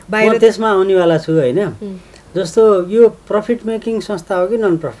बाहिर त्यसमा आउनेवाला छु हैन जस्तो यो प्रफिट मेकिङ संस्था हो कि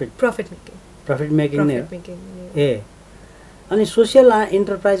नन प्रफिट? प्रफिट मेकिङ नै हो। ए अनि सोसियल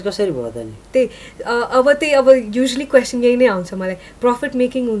एन्टरप्राइज कसरी भयो त नि? त्यही अब युजली क्वेसन यही नै आउँछ मलाई, प्रफिट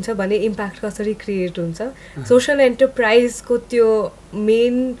मेकिङ हुन्छ भने इम्प्याक्ट कसरी क्रिएट हुन्छ? सोसियल एन्टरप्राइजको त्यो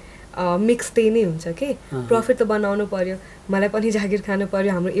मेन मिक्स त्यही नै हुन्छ कि प्रफिट त बनाउनु पर्यो, मलाई पनि जागिर खानु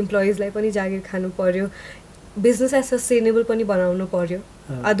पर्यो, हाम्रो इम्प्लोइजलाई पनि जागिर खानु पर्यो, बिजनेस एज सस्टेनेबल पनि बनाउनु पर्यो।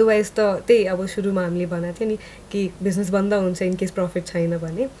 अदरवाइज त त्यही अब सुरुमा हामीले भनेको थियो नि कि बिजनेस बन्द हुन्छ इन केस प्रफिट छैन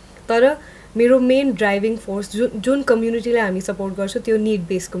भने। तर मेरो मेन ड्राइभिङ फोर्स जुन कम्युनिटीलाई हामी सपोर्ट गर्छौँ त्यो निड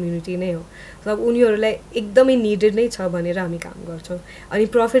बेस्ड कम्युनिटी नै हो। अब उनीहरूलाई एकदमै निडेड नै छ भनेर हामी काम गर्छौँ। अनि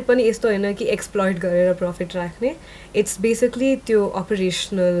प्रफिट पनि यस्तो होइन कि एक्सप्लोइट गरेर प्रफिट राख्ने, इट्स बेसिकली त्यो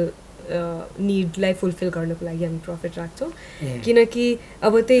अपरेसनल निडलाई फुलफिल गर्नको लागि हामी प्रफिट राख्छौँ। किनकि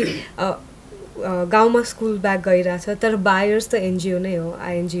अब त्यही गाउँमा स्कुल ब्याग गइरहेछ तर बायर्स त एनजिओ नै हो,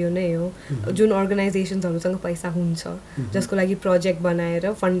 आइएनजिओ नै हो, जुन अर्गनाइजेसन्सहरूसँग पैसा हुन्छ जसको लागि प्रोजेक्ट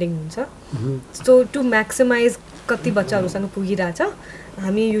बनाएर फन्डिङ हुन्छ। सो टु म्याक्सिमाइज कति बच्चाहरूसँग पुगिरहेछ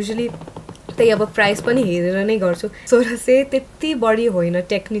हामी युजली त्यही अब प्राइस पनि हेरेर नै गर्छौँ। 1600 त्यति बढी होइन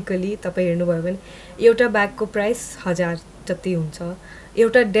टेक्निकली, तपाईँ हेर्नुभयो भने एउटा ब्यागको प्राइस 1000 जति हुन्छ,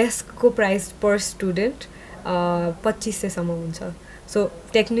 एउटा डेस्कको प्राइस पर स्टुडेन्ट 2500सम्म हुन्छ। सो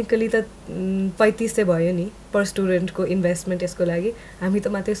टेक्निकली त 3500 भयो नि पर स्टुडेन्टको इन्भेस्टमेन्ट यसको लागि, हामी त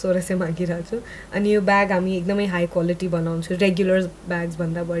मात्रै 1600 मागिरहेको छौँ। अनि यो ब्याग हामी एकदमै हाई क्वालिटी बनाउँछौँ, रेगुलर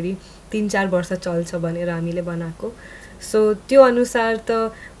ब्याग्सभन्दा बढी 3-4 वर्ष चल्छ भनेर हामीले बनाएको। सो त्यो अनुसार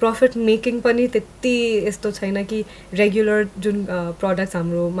त प्रफिट मेकिङ पनि त्यति यस्तो छैन कि रेगुलर जुन प्रडक्ट्स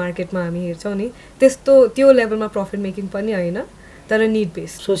हाम्रो मार्केटमा हामी हेर्छौँ नि त्यस्तो त्यो लेभलमा प्रफिट मेकिङ पनि होइन, तर need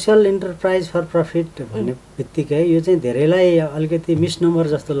based. Social enterprise for profit भन्ने बित्तिकै यो चाहिँ धेरैलाई अलिकति मिसनम्बर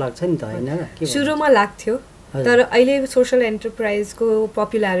जस्तो लाग्छ नि त, होइन? सुरुमा लाग्थ्यो तर अहिले सोसियल एन्टरप्राइजको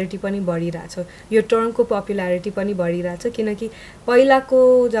पपुल्यारिटी पनि बढिरहेछ, यो टर्मको पपुल्यारिटी पनि बढिरहेछ। किनकि पहिलाको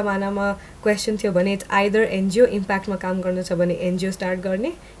जमानामा क्वेसन थियो भने इट्स आइदर एनजिओ, इम्प्याक्टमा काम गर्न छ भने एनजिओ स्टार्ट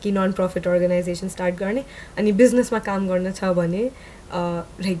गर्ने कि नन प्रफिट अर्गनाइजेसन स्टार्ट गर्ने, अनि बिजनेसमा काम गर्न छ भने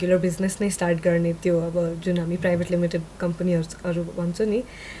रेगुलर बिजनेस नै स्टार्ट गर्ने। त्यो अब जुन हामी प्राइभेट लिमिटेड कम्पनीहरू भन्छौँ नि,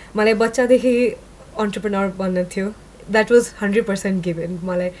 मलाई बच्चादेखि अन्टरप्रेनर बन्न थियो, द्याट वाज 100% गिभन।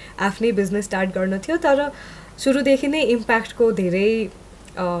 मलाई आफ्नै बिजनेस स्टार्ट गर्न थियो तर सुरुदेखि नै इम्प्याक्टको धेरै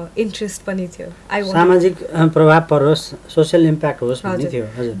इन्ट्रेस्ट पनि थियो। सामाजिक प्रभाव परोस्, सोसियल इम्प्याक्ट होस् भन्ने थियो।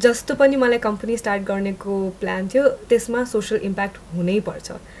 जस्तो पनि मलाई कम्पनी स्टार्ट गर्नेको प्लान थियो त्यसमा सोसियल इम्प्याक्ट हुनै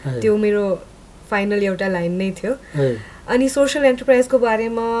पर्छ, त्यो मेरो फाइनल एउटा लाइन नै थियो। अनि सोसियल एन्टरप्राइजको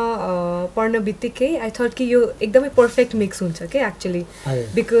बारेमा पढ्न बित्तिकै आई थट कि यो एकदमै पर्फेक्ट मिक्स हुन्छ कि एक्चुली,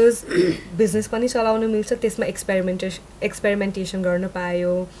 बिकज बिजनेस पनि चलाउन मिल्छ, त्यसमा एक्सपेरिमेन्टेसन गर्न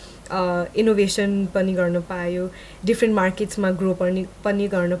पायो, इनोभेसन पनि गर्न पायो, डिफ्रेन्ट मार्केट्समा ग्रो पनि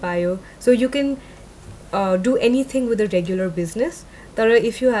गर्न पायो। So you can do anything with a regular business, तर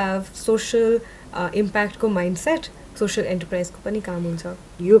if you have social इम्प्याक्टको mindset social एन्टरप्राइजको पनि काम हुन्छ।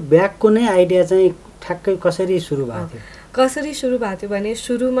 यो ब्यागको नै आइडिया चाहिँ ठ्याक्कै कसरी सुरु भएको थियो? कसरी सुरु भएको थियो भने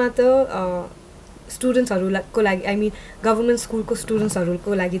सुरुमा त स्टुडेन्ट्सहरूको लागि, आई मिन गभर्मेन्ट स्कुलको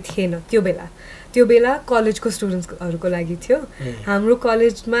स्टुडेन्ट्सहरूको लागि थिएन त्यो बेला कलेजको स्टुडेन्ट्सहरूको लागि थियो। हाम्रो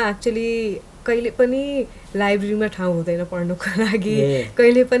कलेजमा एक्चुली कहिले पनि लाइब्रेरीमा ठाउँ हुँदैन पढ्नुको लागि,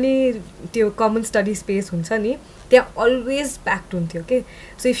 कहिले पनि त्यो कमन स्टडी स्पेस हुन्छ नि त्यहाँ अलवेज प्याक्ड हुन्थ्यो कि।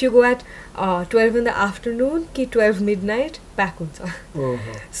 So if you go at 12 in the afternoon कि 12 मिडनाइट प्याक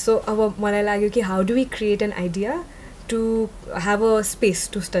हुन्छ। सो अब मलाई लाग्यो कि how do we create an idea to have a space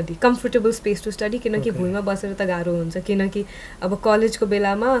to study, comfortable space to study, किनकि भुइँमा बसेर त गाह्रो हुन्छ। किनकि अब कलेजको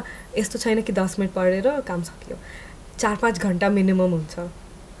बेलामा यस्तो छैन कि 10 मिनट पढेर काम सक्यो, 4-5 घन्टा मिनिमम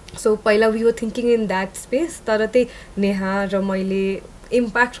हुन्छ। सो पहिला we were thinking in that space, तर त्यही नेहा र मैले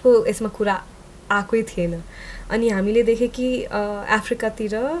इम्प्याक्टको यसमा कुरा आएकै थिएन। अनि हामीले देखेँ कि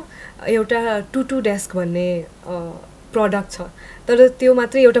अफ्रिकातिर एउटा 2-2 डेस्क भन्ने प्रडक्ट छ, तर त्यो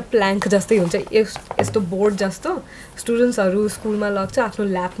मात्रै एउटा प्ल्याङ्क जस्तै हुन्छ, यस्तो बोर्ड जस्तो, स्टुडेन्ट्सहरू स्कुलमा लग्छ आफ्नो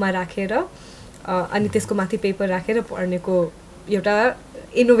ल्याबमा राखेर अनि त्यसको माथि पेपर राखेर पढ्नेको एउटा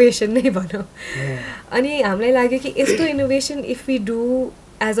इनोभेसन नै भनौँ। अनि हामीलाई लाग्यो कि यस्तो innovation if we do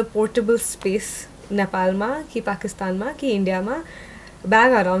as a portable space नेपालमा कि पाकिस्तानमा कि इन्डियामा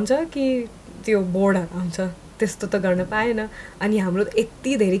ब्याग हराउँछ कि त्यो बोर्ड हराउँछ, त्यस्तो त गर्न पाएन। अनि हाम्रो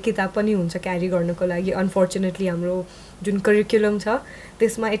यति धेरै किताब पनि हुन्छ क्यारी गर्नको लागि, अनफर्चुनेटली हाम्रो जुन करिकुलम छ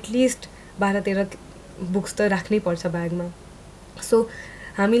त्यसमा एटलिस्ट 12-13 बुक्स त राख्नै पर्छ ब्यागमा। सो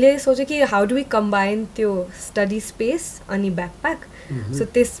हामीले सोच्यो कि हाउ डु वी कम्बाइन त्यो स्टडी स्पेस अनि ब्याकप्याक। सो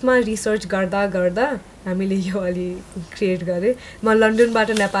त्यसमा रिसर्च गर्दा गर्दा हामीले यो अलि क्रिएट गरेँ म लन्डनबाट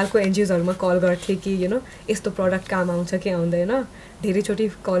नेपालको एनजिओजहरूमा कल गर्थेँ कि यु नो यस्तो प्रडक्ट काम आउँछ कि आउँदैन धेरैचोटि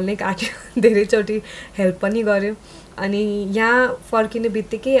कल नै काट्यो धेरैचोटि हेल्प पनि गर्यो अनि यहाँ फर्किने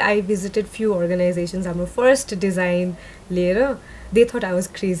बित्तिकै आई भिजिटेड फ्यु अर्गनाइजेसन्स हाम्रो फर्स्ट डिजाइन लिएर they thought I was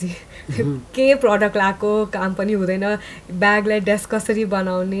crazy के प्रडक्ट लगाएको काम पनि हुँदैन ब्यागलाई डेस्क कसरी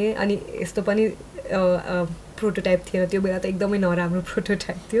बनाउने अनि यस्तो पनि प्रोटोटाइप थिएन त्यो बेला त एकदमै नराम्रो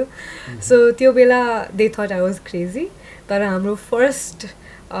प्रोटोटाइप थियो सो त्यो बेला they thought I was crazy तर हाम्रो फर्स्ट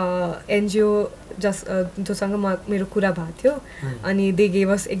एनजिओ जोसँग मेरो कुरा भएको थियो अनि दे गेभ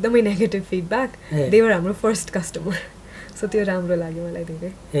अस एकदमै नेगेटिभ फिडब्याक दे वर हाम्रो फर्स्ट कस्टमर सो त्यो राम्रो लाग्यो मलाई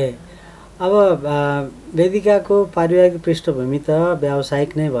धेरै अब वेदिकाको पारिवारिक पृष्ठभूमि त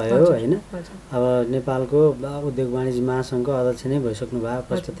व्यावसायिक नै भयो होइन अब नेपालको उद्योग वाणिज्य महासङ्घको अध्यक्ष नै भइसक्नु भयो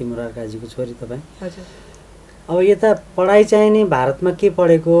पशुपति मुरारकाजीको छोरी तपाईँ अब यता पढाइ चाहिँ नि भारतमा के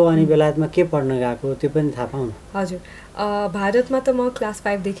पढेको अनि बेलायतमा के पढ्न गएको त्यो पनि थाहा पाउनु हजुर भारतमा त म क्लास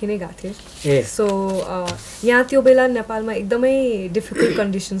 5 देखि नै गएको थिएँ सो यहाँ त्यो बेला नेपालमा एकदमै डिफिकल्ट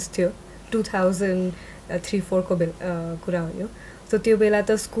कन्डिसन्स थियो 2003-04 को कुरा हो यो सो त्यो बेला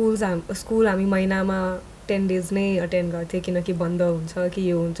त स्कुल हामी महिनामा 10 डेज नै अटेन्ड गर्थेँ किनकि बन्द हुन्छ कि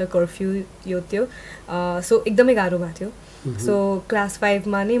यो हुन्छ कर्फ्यू यो त्यो सो एकदमै गाह्रो भएको थियो सो क्लास 5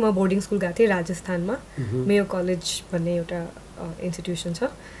 मा नै म बोर्डिङ स्कुल गएको थिएँ राजस्थानमा मेयो कलेज भन्ने एउटा इन्स्टिट्युसन छ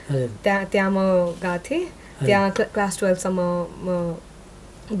त्यहाँ म गएको थिएँ त्यहाँ क्लास 12 सम्म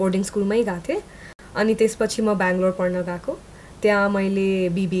म बोर्डिङ स्कुलमै गएको थिएँ अनि त्यसपछि म बेङ्गलोर पढ्न गएको त्यहाँ मैले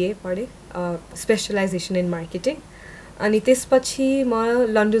BBA पढेँ स्पेसलाइजेसन इन मार्केटिङ अनि त्यसपछि म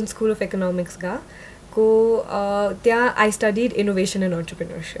लन्डन स्कुल अफ इकोनोमिक्स गएको त्यहाँ I studied innovation and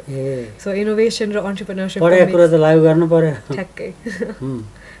अन्टरप्रेन्योरसिप so innovation र अन्टरप्रेन्योरसिप पढेको कुरा त लागू गर्नु पर्यो ठ्याक्कै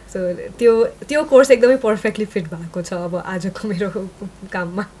सो त्यो कोर्स एकदमै पर्फेक्टली फिट भएको छ अब आजको मेरो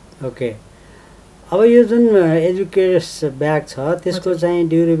काममा ओके अब यो जुन एजुकेस ब्याग छ त्यसको चाहिँ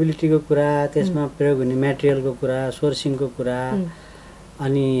ड्युरेबिलिटीको कुरा त्यसमा प्रयोग हुने मेटेरियलको कुरा सोर्सिङको कुरा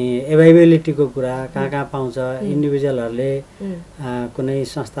अनि एभाइलेबिलिटीको कुरा कहाँ पाउँछ इन्डिभिजुअलहरूले कुनै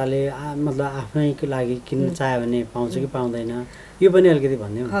संस्थाले मतलब आफ्नैको लागि किन्न चाह्यो भने पाउँछ कि पाउँदैन यो पनि अलिकति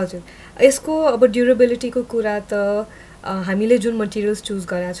भन्दिउँ हजुर यसको अब ड्युरेबिलिटीको कुरा त हामीले जुन मटेरियल्स चुज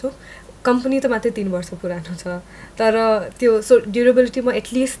गरेका छौँ कम्पनी त मात्रै 3 वर्ष पुरानो छ तर त्यो सो ड्युरेबिलिटी म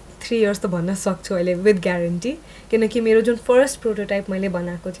एटलिस्ट 3 इयर्स त भन्न सक्छु अहिले विथ ग्यारेन्टी किनकि मेरो जुन फर्स्ट प्रोटोटाइप मैले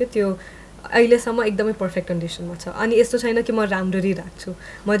बनाएको थियो त्यो अहिलेसम्म एकदमै पर्फेक्ट कन्डिसनमा छ अनि यस्तो छैन कि म राम्ररी राख्छु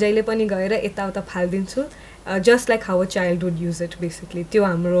म जहिले पनि गएर यताउता फालिदिन्छु just like how a child would use it basically त्यो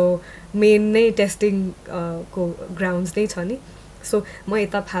हाम्रो मेन नै टेस्टिङ को ग्राउन्ड्स नै छ नि सो म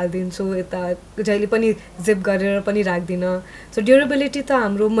यता फालिदिन्छु यता जहिले पनि जिप गरेर पनि राख्दिनँ सो ड्युरेबिलिटी त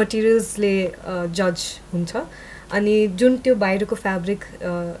हाम्रो मटेरियल्सले जज हुन्छ अनि जुन त्यो बाहिरको फ्याब्रिक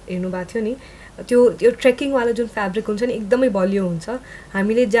हेर्नुभएको थियो नि त्यो ट्रेकिङवाला जुन फ्याब्रिक हुन्छ नि एकदमै बलियो हुन्छ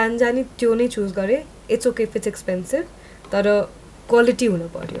हामीले जानी त्यो नै चुज गरेँ it's okay if it's expensive तर क्वालिटी हुनु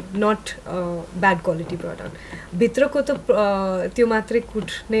पर्यो नट ब्याड क्वालिटी प्रडक्ट भित्रको त त्यो मात्रै कुट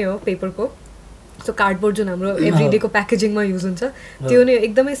नै हो पेपरको सो कार्डबोर्ड जुन हाम्रो एभ्रिडेको प्याकेजिङमा युज हुन्छ त्यो नै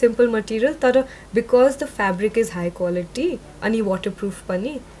एकदमै सिम्पल मटेरियल तर because the fabric is high quality अनि वाटरप्रुफ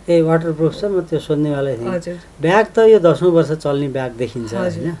पनि वाटरप्रुफ छ म त्यो सोध्नेवालै थिएँ हजुर ब्याग त यो 10औं वर्ष चल्ने ब्याग देखिन्छ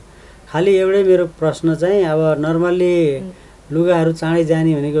हैन खाली एउटै मेरो प्रश्न चाहिँ अब नर्मल्ली लुगाहरू चाँडै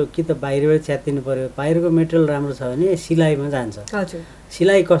जाने भनेको कि त बाहिरबाट च्यातिनु पर्यो बाहिरको मेटेरियल राम्रो छ भने सिलाइमा जान्छ हजुर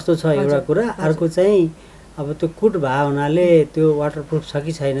सिलाइ कस्तो छ एउटा कुरा अर्को चाहिँ अब त्यो कुट भए हुनाले त्यो वाटरप्रुफ छ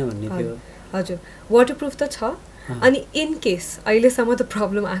कि छैन भन्ने थियो हजुर वाटरप्रुफ त छ अनि इन केस अहिलेसम्म त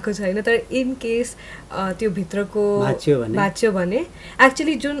प्रब्लम आएको छैन तर इन केस त्यो भित्रको भाँच्यो भने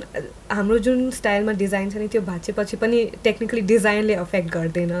एक्चुअली जुन हाम्रो जुन स्टाइलमा डिजाइन छ नि त्यो भाँचेपछि पनि टेक्निकली डिजाइनले अफेक्ट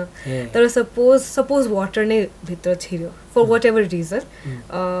गर्दैन तर सपोज वाटर नै भित्र छिर्यो फर वाट एभर रिजन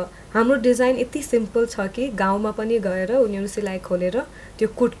हाम्रो डिजाइन यति सिम्पल छ कि गाउँमा पनि गएर उनीहरू सिलाइ खोलेर त्यो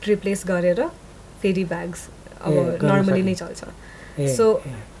कुट रिप्लेस गरेर फेरि ब्याग्स अब नर्मली नै चल्छ सो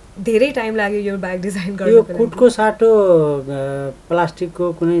धेरै टाइम लाग्यो यो ब्याग डिजाइन गर्नु यो कुटको साटो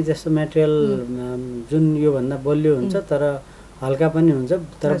प्लास्टिकको कुनै जस्तो मेटेरियल जुन यो भन्दा बलियो हुन्छ तर हल्का पनि हुन्छ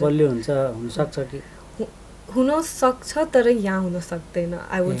तर बलियो हुन्छ हुन सक्छ कि हुन सक्छ तर यहाँ हुन सक्दैन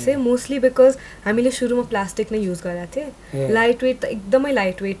I would say mostly because हामीले सुरुमा प्लास्टिक नै युज गरेका थिए लाइट वेट त एकदमै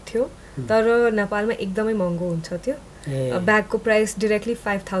लाइट वेट थियो तर नेपालमा एकदमै महँगो हुन्छ त्यो ब्यागको प्राइस डाइरेक्टली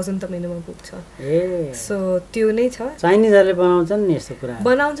 5000 त मिनिमम पुग्छ सो त्यो नै छ चाइनिजहरुले बनाउँछन् नि यस्तो कुरा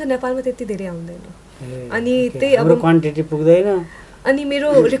बनाउँछ नेपालमा त्यति धेरै आउँदैन अनि त्यही अब क्वान्टिटी पुग्दैन अनि मेरो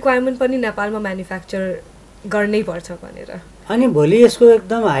रिक्वायरमेन्ट पनि नेपालमा म्यानुफ्याक्चर गर्नै पर्छ भनेर अनि भोलि यसको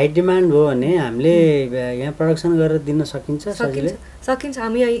एकदम हाई डिमान्ड हो भने हामीले यहाँ प्रडक्सन गरेर दिन सकिन्छ सजिलै? सकिन्छ,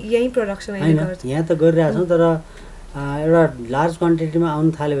 हामी यहीँ प्रडक्सन गर्छौँ। यहाँ त गरिरहेको छौँ, तर एउटा लार्ज क्वान्टिटीमा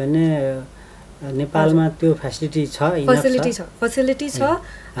आउनु थाल्यो भने नेपालमा त्यो फेसिलिटी छ? फेसिलिटी छ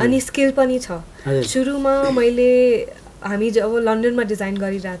अनि स्किल पनि छ। सुरुमा हामी जब लन्डनमा डिजाइन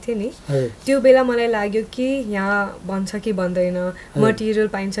गरिरहेको थिएँ नि, त्यो बेला मलाई लाग्यो कि यहाँ बन्छ कि बन्दैन, मटेरियल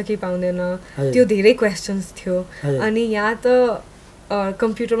पाइन्छ कि पाउँदैन, त्यो धेरै क्वेसन्स थियो। अनि यहाँ त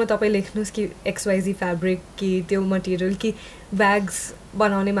कम्प्युटरमा तपाईँ लेख्नुहोस् कि XYZ फ्याब्रिक कि त्यो मटेरियल कि ब्याग्स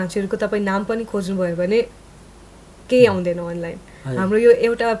बनाउने मान्छेहरूको तपाईँ नाम पनि खोज्नुभयो भने केही आउँदैन अनलाइन। हाम्रो यो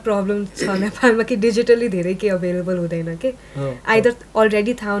एउटा प्रब्लम छ नेपालमा कि डिजिटली धेरै केही अभाइलेबल हुँदैन कि, आइदर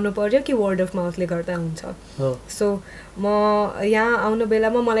अलरेडी थाहा हुनु पर्यो कि वर्ड अफ माउथले गर्दा हुन्छ। सो म यहाँ आउनु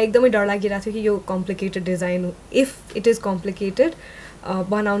बेलामा मलाई एकदमै डर लागिरहेको थियो कि यो complicated design, if it is complicated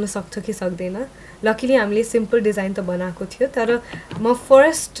बनाउन सक्छ कि सक्दैन। लकिली हामीले सिम्पल डिजाइन त बनाएको थियो, तर म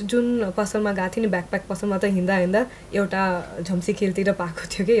फर्स्ट जुन पसलमा गएको थिएँ नि, ब्याकप्याक पसलमा त हिँड्दा एउटा झम्सी खेलतिर पाएको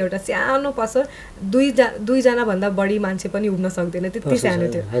थियो कि एउटा सानो पसल, दुईजना भन्दा बढी मान्छे पनि उठ्न सक्दैन, त्यति सानो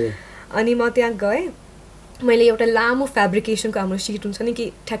थियो। अनि म त्यहाँ गएँ, मैले एउटा लामो फेब्रिकेसनको हाम्रो सिट हुन्छ नि कि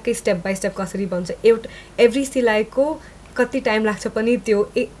ठ्याक्कै स्टेप बाई स्टेप कसरी बन्छ, एभ्री सिलाइको कति टाइम लाग्छ पनि त्यो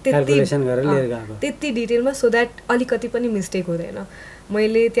त्यति डिटेलमा, सो द्याट अलिकति पनि मिस्टेक हुँदैन।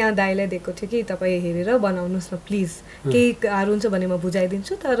 मैले त्यहाँ दाइलाई दिएको थियो कि तपाईँ हेरेर बनाउनुहोस् न प्लिज, केही गाह्रो हुन्छ भने म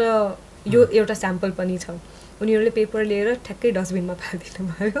बुझाइदिन्छु, तर यो एउटा स्याम्पल पनि छ। उनीहरूले पेपर लिएर ठ्याक्कै डस्टबिनमा फालिदिनु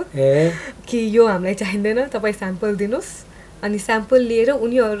भयो कि यो हामीलाई चाहिँदैन, तपाईँ स्याम्पल दिनुहोस्। अनि स्याम्पल लिएर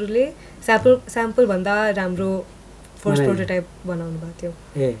उनीहरूले स्याम्पलभन्दा राम्रो फर्स्ट प्रोटोटाइप बनाउनु भएको थियो।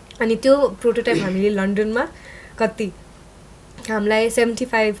 अनि त्यो प्रोटोटाइप हामीले लन्डनमा कति हामीलाई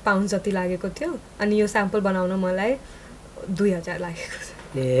 75 पाउन्ड जति लागेको थियो, अनि यो स्याम्पल बनाउन मलाई 2000 लागेको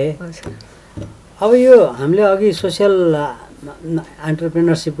छ। अब यो हामीले अघि सोसियल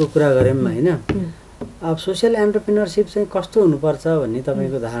एन्टरप्रेनरसिपको कुरा गऱ्यौँ होइन, अब सोसियल एन्टरप्रेनरसिप चाहिँ कस्तो हुनुपर्छ भन्ने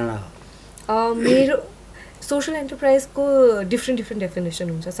तपाईँको धारणा हो? मेरो सोशल एन्टरप्राइजको डिफ्रेन्ट डेफिनेसन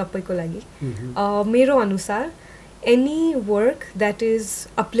हुन्छ सबैको लागि। मेरो अनुसार any work that is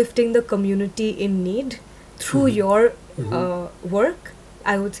uplifting the community in need through your work,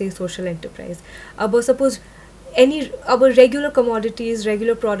 I would say social enterprise. अब सपोज अब रेगुलर कमोडिटिज,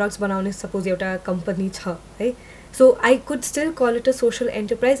 रेगुलर प्रडक्ट्स बनाउने सपोज एउटा कम्पनी छ है, so I could still call it a social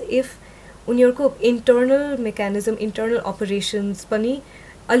enterprise if उनीहरूको internal mechanism, internal operations पनि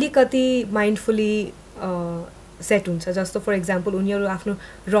अलिकति माइन्डफुली set हुन्छ। जस्तो फर इक्जाम्पल उनीहरू आफ्नो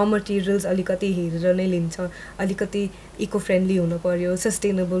र मटेरियल्स अलिकति हेरेर नै लिन्छ, अलिकति इको फ्रेन्डली हुनु पर्यो,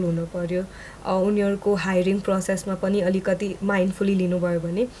 सस्टेनेबल हुनु पर्यो, उनीहरूको हायरिङ प्रोसेसमा पनि अलिकति माइन्डफुली लिनुभयो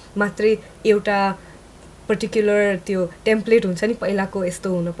भने मात्रै एउटा पर्टिकुलर त्यो टेम्प्लेट हुन्छ नि पहिलाको यस्तो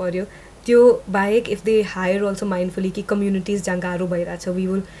हुनु पर्यो, त्यो बाहेक इफ दे हायर अल्सो माइन्डफुली कि कम्युनिटिज जहाँ गाह्रो भइरहेछ, we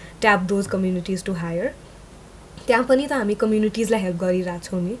will tap those communities to higher. त्यहाँ पनि त हामी कम्युनिटिजलाई हेल्प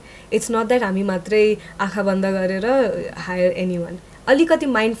गरिरहेछौँ नि, इट्स नट द्याट हामी मात्रै आँखा बन्द गरेर हायर एनी वान। अलिकति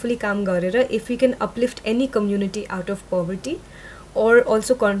माइन्डफुली काम गरेर if you can uplift any community out of poverty or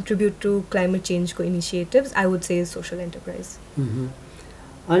also contribute to climate change को initiatives, I would say is social enterprise.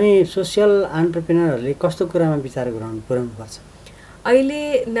 अनि सोशल एन्टरप्रेनरहरूले कस्तो कुरामा विचार पुर्याउनु पर्छ?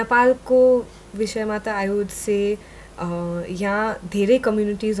 अहिले नेपालको विषयमा त आई वुड से यहाँ धेरै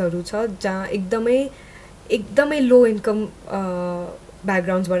कम्युनिटिजहरू छ जहाँ एकदमै लो इन्कम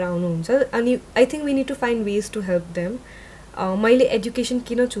ब्याकग्राउन्ड्सबाट आउनुहुन्छ, अनि I think we need to find ways to help them. मैले एजुकेसन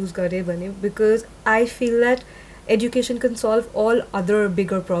किन चुज गरेँ भने because I feel that education can solve all other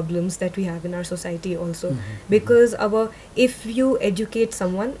bigger problems that we have in our society also. Because if you educate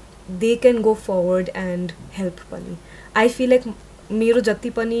someone, they can go forward and help pani. I feel like मेरो जति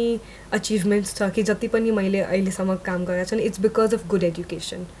पनि achievements छ कि जति पनि मैले अहिलेसम्म काम गरेको छु, it's because of good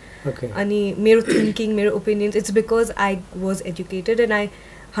education. अनि मेरो thinking, मेरो opinions, it's because I was educated and I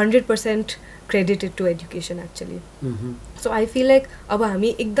 100% credit it to education actually. So I feel like अब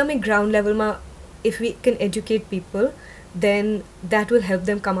हामी एकदमै ground level मा if we can educate people, then that will help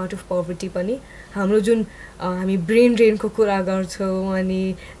them come out of poverty पनि। हाम्रो जुन हामी brain drain को कुरा गर्छौँ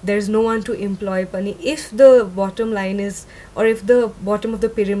अनि there is no one to employ पनि, if the bottom line is or if the bottom of the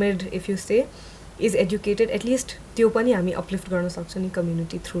pyramid if you say is educated, at least त्यो पनि हामी uplift गर्न सक्छौँ नि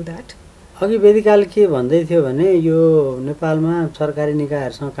community through that. अघि वेदिकाले के भन्दै थियो भने यो नेपालमा सरकारी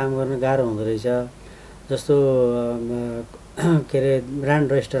निकायहरूसँग काम गर्न गाह्रो हुँदो रहेछ, जस्तो के अरे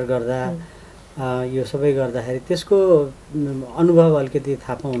ब्रान्ड रेजिस्टर गर्दा यो सबै गर्दाखेरि त्यसको अनुभव अलिकति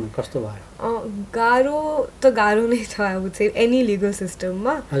थाहा पाउनु कस्तो भयो? गाह्रो त गाह्रो नै छ I would say any legal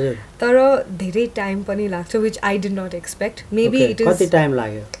सिस्टममा, तर धेरै टाइम पनि लाग्छ which I did not expect. Maybe it is कति टाइम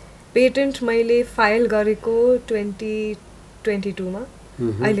लाग्यो? पेटेन्ट मैले फाइल गरेको 2022 मा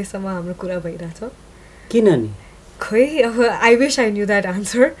अहिलेसम्म हाम्रो कुरा भइरहेछ। किन नि? खै अब I wish I knew that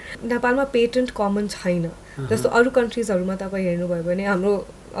answer. नेपालमा पेटेन्ट कमन छैन। जस्तो अरू कन्ट्रिजहरूमा तपाईँ हेर्नुभयो भने हाम्रो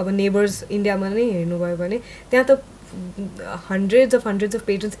अब नेबर्स इन्डियामा नै हेर्नुभयो भने त्यहाँ त हन्ड्रेड्स अफ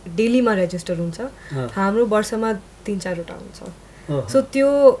पेटेन्ट्स डेलीमा रेजिस्टर हुन्छ। हाम्रो वर्षमा 3-4वटा हुन्छ। सो त्यो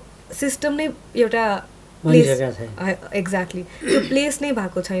सिस्टम नै एउटा एक्ज्याक्टली त्यो प्लेस नै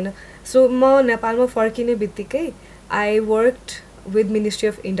भएको छैन। सो म नेपालमा फर्किने बित्तिकै I worked with Ministry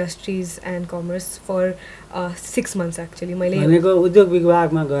of Industries and Commerce for 6 months actually. मैले भनेको उद्योग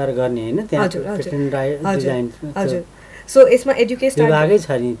विभागमा गएर गर्ने हैन त्यहाँ पेटेन्ट डिजाइन। हजुर। सो यसमा एडुकेस विभागै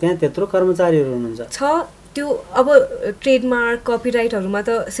छ नि त्यहाँ त्यत्रो कर्मचारीहरू हुनुहुन्छ। छ त्यो अब ट्रेडमार्क कपिराइटहरुमा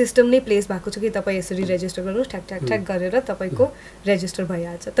त सिस्टम नै प्लेस भएको छ कि तपाईँ यसरी रेजिस्टर गर्नुहोस् ठ्याक ठ्याक ठ्याक गरेर तपाईको रेजिस्टर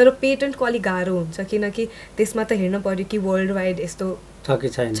भइहाल्छ। तर पेटेन्टको अलि गाह्रो हुन्छ किनकि त्यसमा त हेर्न पर्यो कि वर्ल्ड वाइड यस्तो छ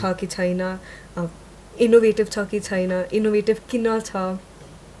कि छैन, इनोभेटिभ छ कि छैन, इनोभेटिभ किन छ,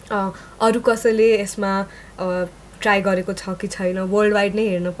 अरू कसैले यसमा ट्राई गरेको छ कि छैन, वर्ल्ड वाइड नै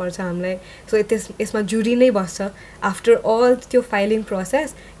हेर्न पर्छ हामीलाई। सो यसमा जुरी नै बस्छ। आफ्टर अल त्यो फाइलिङ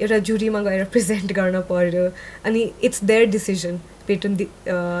प्रोसेस एउटा जुरीमा गएर प्रेजेन्ट गर्न पर्यो अनि इट्स देयर डिसिजन पेटेन्ट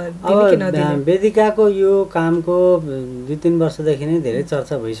दिने कि नदिने। वेदिकाको यो कामको 2-3 वर्षदेखि नै धेरै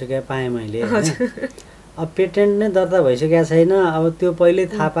चर्चा भइसक्यो पाएँ मैले। अब पेटेन्ट नै दर्ता भइसकेको छैन। अब त्यो पहिले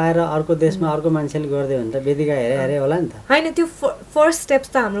थाहा पाएर अर्को देशमा अर्को मान्छेले गर्दै भने त वेदिका हेरे होला नि त। हैन त्यो फर्स्ट स्टेप्स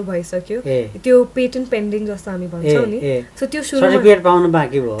त हाम्रो भइसक्यो। त्यो पेटेन्ट पेन्डिङ जस्तो हामी भन्छौँ नि। सो त्यो सर्टिफिकेट पाउन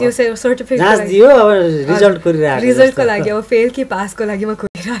बाँकी भयो। त्यो सर्टिफिकेट जाँच दियो अब रिजल्ट गरिरहेको। रिजल्टको लागि अब फेल कि पासको लागि म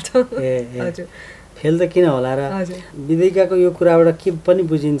खोजिरहेको छु। हजुर। फेल त किन होला र। वेदिकाको यो कुराबाट के पनि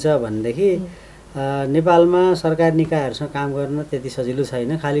बुझिन्छ भनेदेखि नेपालमा सरकारी निकायहरूसँग काम गर्न त्यति सजिलो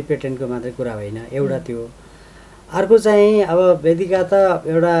छैन। खालि पेटेन्टको मात्रै कुरा होइन एउटा त्यो। अर्को चाहिँ अब वेदिका त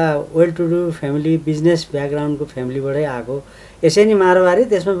एउटा well to do family business ब्याकग्राउन्डको फ्यामिलीबाटै आएको, यसै नि मारवारी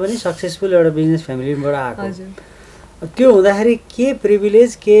त्यसमा पनि सक्सेसफुल एउटा बिजनेस फ्यामिलीबाट आएको। त्यो हुँदाखेरि के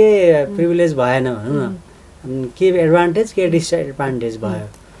प्रिभिलेज भएन भनौँ न, के एडभान्टेज के डिसएडभान्टेज भयो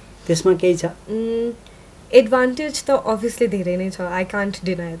त्यसमा केही छ? एडभान्टेज त अभियसली धेरै नै छ। I can't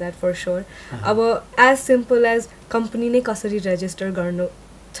deny that for sure. अब एज सिम्पल एज कम्पनी नै कसरी रेजिस्टर गर्नु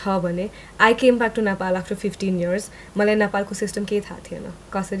छ भने I came back to Nepal after 15 years। मलाई नेपालको सिस्टम केही थाहा थिएन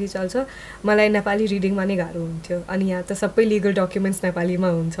कसरी चल्छ। मलाई नेपाली रिडिङमा नै गाह्रो हुन्थ्यो अनि यहाँ त सबै लिगल डकुमेन्ट्स नेपालीमा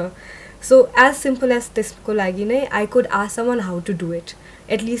हुन्छ। सो एज सिम्पल एज त्यसको लागि नै I could ask someone how to do it.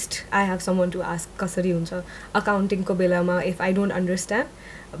 At least I have someone to ask कसरी हुन्छ। अकाउन्टिङको बेलामा if I don't understand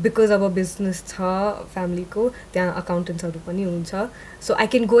because अब बिजनेस छ फ्यामिलीको त्यहाँ अकाउन्टेन्ट्सहरू पनि हुन्छ। So I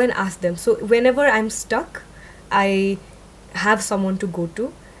can go and ask them. So when ever I am stuck I have someone to go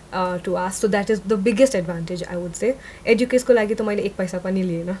to ask. So that is the biggest advantage I would say. एडुकेसको लागि त मैले 1 पैसा पनि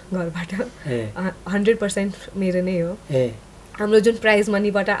लिएन घरबाट। 100% मेरो नै हो। हाम्रो जुन प्राइज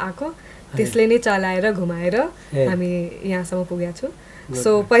मनीबाट आएको त्यसले नै चलाएर घुमाएर हामी यहाँसम्म पुगेका छौँ।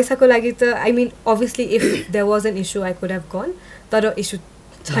 सो पैसाको लागि त I mean obviously if there was an issue I could have gone, तर इस्यु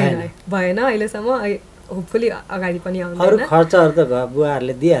छैन भएन अहिलेसम्म। होपफुली अगाडि पनि आउँदैन। अरू खर्चहरू त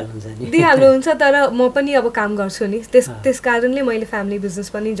बुवाहरूले दिइहाल्नुहुन्छ तर म पनि अब काम गर्छु नि। त्यस कारणले मैले फ्यामिली बिजनेस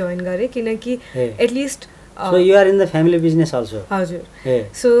पनि जोइन गरेँ किनकि at least So you are in the family business also? हजुर।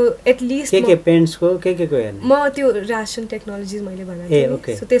 सो एटलिस्ट के पेन्ट्सको के को हेर्ने? म त्यो रासन टेक्नोलोजिज मैले बनाएको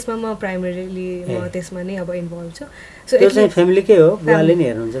थिएँ। सो त्यसमा म प्राइमरीली म त्यसमा नै अब इन्भल्भ छु। सो त्यो चाहिँ फ्यामिलीकै हो? बुवाले नि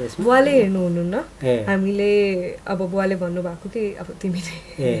हेर्नुहुन्छ त्यसमा? बुवाले हेर्नुहुन्न। हामीले अब बुवाले भन्नुभएको कि अब तिमी नै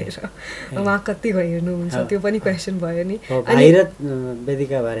हेर। उहाँ कति हेर्नुहुन्छ त्यो पनि क्वेसन भयो नि। भाइ र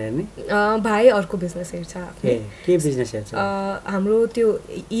वेदिका भएर हेर्ने? भाइ अर्को बिजनेस हेर्छ। के बिजनेस हेर्छ? हाम्रो त्यो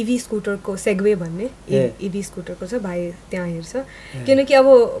इभी स्कुटरको सेगवे भन्ने इभी स्कुटरको छ, भाइ त्यहाँ हेर्छ। किनकि अब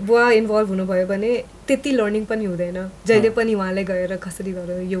बुवा इन्भल्भ हुनुभयो भने त्यति लर्निङ पनि हुँदैन। जहिले पनि उहाँले गएर कसरी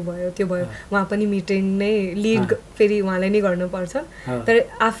गर्यो यो भयो त्यो भयो उहाँ पनि मिटिङ नै लिड फेरि उहाँलाई नै गर्नुपर्छ। तर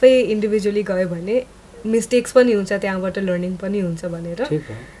आफै इन्डिभिजुअली गयो भने मिस्टेक्स पनि हुन्छ, त्यहाँबाट लर्निङ पनि हुन्छ भनेर।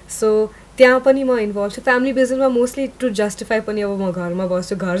 सो त्यहाँ पनि म इन्भल्भ छु। फ्यामिली बिजनेसमा मोस्टली टु जस्टिफाई पनि अब म घरमा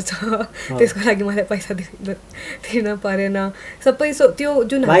बस्छु, घर छ त्यसको लागि मलाई पैसा तिर्न परेन सबै। सो त्यो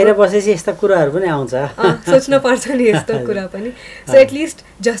जुन बाहिर बसेपछि यस्ता कुराहरू पनि आउँछ, सोच्न पर्छ नि यस्तो कुरा पनि। सो एटलिस्ट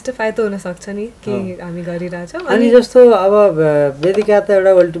जस्टिफाई त हुनसक्छ नि कि हामी गरिरहेछौँ। अनि जस्तो अब वेदिका त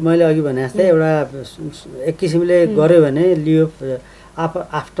एउटा मैले अघि भने जस्तै एउटा एक किसिमले गऱ्यो भने लियो,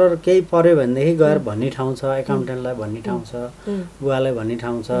 आफ्टर केही पऱ्यो भनेदेखि गएर भन्ने ठाउँ छ, एकाउन्टेन्टलाई भन्ने ठाउँ छ, बुवालाई भन्ने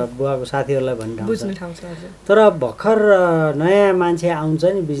ठाउँ छ, बुवाको साथीहरूलाई भन्ने ठाउँ छ। तर भर्खर नयाँ मान्छे आउँछ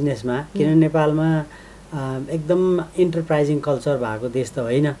नि बिजनेसमा, किनभने नेपालमा एकदम इन्टरप्राइजिङ कल्चर भएको देश त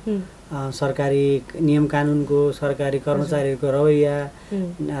होइन। सरकारी नियम कानुनको सरकारी कर्मचारीहरूको रवैया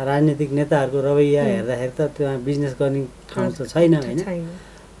राजनीतिक नेताहरूको रवैया हेर्दाखेरि त त्यो बिजनेस गर्ने ठाउँ त छैन हैन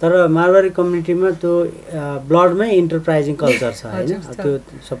तर मारवाडी कम्युनिटीमा त्यो ब्लडमै इन्टरप्राइजिङ कल्चर छ हैन त्यो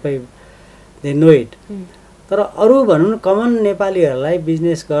सबै दे नो इट तर अरू भनौँ न कमन नेपालीहरूलाई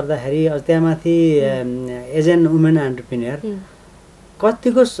बिजनेस गर्दाखेरि त्यहाँमाथि एज एन वुमेन एन्टरप्रेन्योर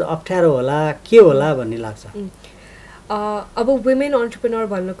कतिको अप्ठ्यारो होला के होला भन्ने लाग्छ अब वुमेन एन्टरप्रेन्योर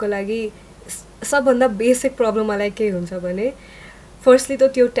भन्नको लागि सबभन्दा बेसिक प्रब्लम मलाई के हुन्छ भने फर्स्टली त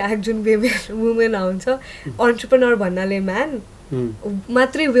त्यो ट्याग जुन वुमेन आउँछ एन्टरप्रेन्योर भन्नाले म्यान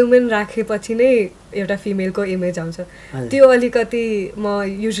मात्रै वुमेन राखेपछि नै एउटा फिमेलको इमेज आउँछ त्यो अलिकति म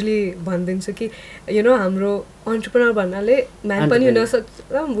युजली भनिदिन्छु कि यु नो हाम्रो एन्टरप्रेन्योर भन्नाले म्यान पनि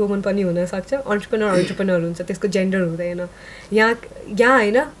हुनसक्छ वुमन पनि हुनसक्छ एन्टरप्रेन्योर हुन्छ त्यसको जेन्डर हुँदैन यहाँ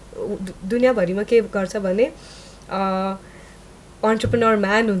होइन दुनियाँभरिमा के गर्छ भने एन्टरप्रेन्योर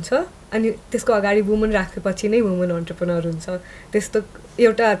म्यान हुन्छ अनि त्यसको अगाडि वुमन राखेपछि नै वुमन एन्टरप्रेन्योर हुन्छ त्यस्तो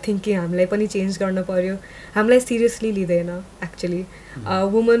एउटा थिङ्किङ हामीलाई पनि चेन्ज गर्न पर्यो हामीलाई सिरियसली लिँदैन एक्चुली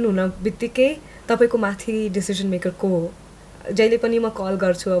वुमन हुन बित्तिकै तपाईँको माथि डिसिजन मेकर को हो जहिले पनि म कल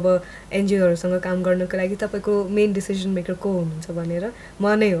गर्छु अब एनजिओहरूसँग काम गर्नको लागि तपाईँको मेन डिसिजन मेकर को हुनुहुन्छ भनेर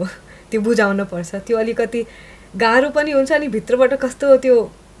म नै हो त्यो बुझाउन पर्छ त्यो अलिकति गाह्रो पनि हुन्छ अनि भित्रबाट कस्तो त्यो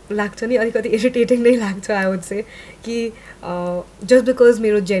लाग्छ नि अलिकति इरिटेटिङ नै लाग्छ आई वुड से कि जस्ट बिकज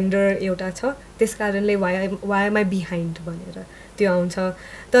मेरो जेन्डर एउटा छ त्यस कारणले वाइ एम आई बिहाइन्ड भनेर त्यो आउँछ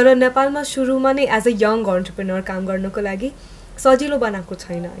तर नेपालमा सुरुमा नै एज अ यङ एन्टरप्रेन्योर काम गर्नको लागि सजिलो बनाएको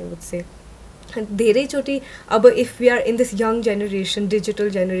छैन आई वुड से धेरैचोटि अब if we are in this young generation digital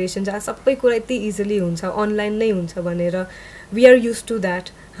generation जहाँ सबै कुरा यति इजिली हुन्छ अनलाइन नै हुन्छ भनेर we are use to that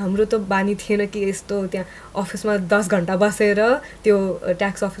हाम्रो त बानी थिएन कि यस्तो त्यहाँ अफिसमा 10 घन्टा बसेर त्यो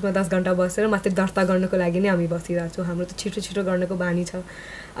ट्याक्स अफिसमा 10 घन्टा बसेर मात्रै दर्ता गर्नको लागि नै हामी बसिरहेको छौँ हाम्रो त छिटो छिटो गर्नको बानी छ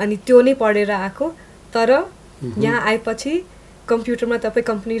अनि त्यो नै पढेर आएको तर यहाँ आएपछि कम्प्युटरमा तपाईँ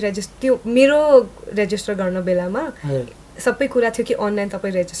कम्पनी रेजिस्टर त्यो मेरो रेजिस्टर गर्न बेलामा सबै कुरा थियो कि अनलाइन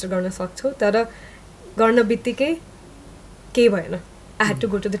तपाईँ रेजिस्टर गर्न सक्छौ तर गर्न बित्तिकै केही भएन I had to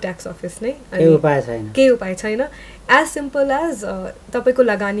go to the tax office नै केही उपाय छैन एज सिम्पल एज तपाईँको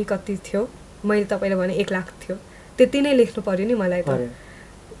लगानी कति थियो मैले तपाईँलाई भने 1 लाख थियो त्यति नै लेख्नु पर्यो नि मलाई त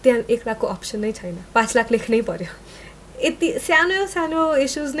त्यहाँ 1 लाखको अप्सन नै छैन 5 लाख लेख्नै पर्यो यति सानो सानो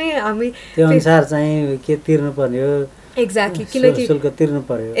इस्युज नै हामी त्यो अनुसार चाहिँ के तिर्नु पर्यो एक्ज्याक्टली किनकि शुल्क तिर्नु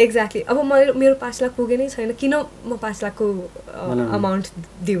पर्यो एक्ज्याक्टली अब मेरो 5 लाख पुगे नै छैन किन म 5 लाखको अमाउन्ट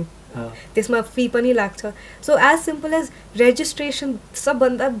दिउँ त्यसमा फी पनि लाग्छ so as simple as registration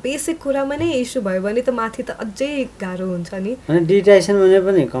सबभन्दा बेसिक कुरामा नै इस्यु भयो भने त माथि त अझै गाह्रो हुन्छ नि अनि डिजिटाइजेसन भने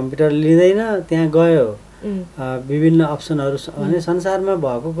पनि कम्प्युटर लिँदैन त्यहाँ गयो विभिन्न अप्सनहरू भने संसारमा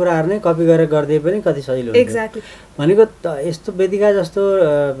भएको कुराहरू नै कपी गरेर गर्दै पनि कति सजिलो हुन्छ एक्ज्याक्टली भनेको यस्तो वेदिका जस्तो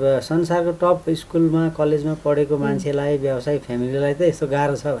संसारको टप स्कुलमा कलेजमा पढेको मान्छेलाई व्यवसाय फ्यामिलीलाई त यस्तो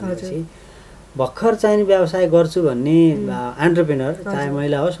गाह्रो छ भनेपछि भर्खर चाहिँ व्यवसाय गर्छु भन्ने एन्टरप्रेन्योर चाहे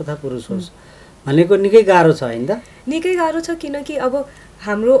महिला होस् अथवा पुरुष होस् भनेको निकै गाह्रो छ हैन त निकै गाह्रो छ किनकि अब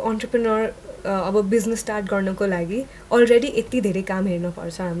हाम्रो एन्टरप्रेन्योर अब बिजनेस स्टार्ट गर्नको लागि अलरेडी यति धेरै काम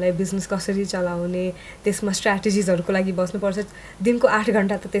हेर्नुपर्छ हामीलाई बिजनेस कसरी चलाउने त्यसमा स्ट्र्याटेजिजहरूको लागि बस्नुपर्छ दिनको 8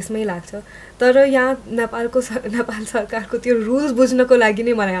 घन्टा त त्यसमै लाग्छ तर यहाँ नेपाल सरकारको त्यो रुल्स बुझ्नको लागि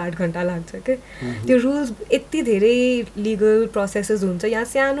नै मलाई 8 घन्टा लाग्छ के त्यो रुल्स यति धेरै लिगल प्रोसेसेस हुन्छ यहाँ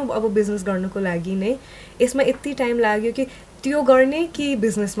सानो अब बिजनेस गर्नको लागि नै यसमा यति टाइम लाग्यो कि त्यो गर्ने कि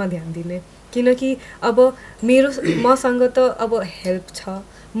बिजनेसमा ध्यान दिने किनकि अब मसँग त अब हेल्प छ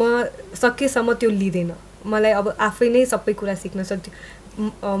म सकेसम्म त्यो लिँदैन मलाई अब आफै नै सबै कुरा सिक्न सक्छु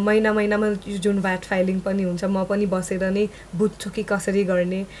महिनामा जुन भ्याट फाइलिङ पनि हुन्छ म पनि बसेर नै बुझ्छु कि कसरी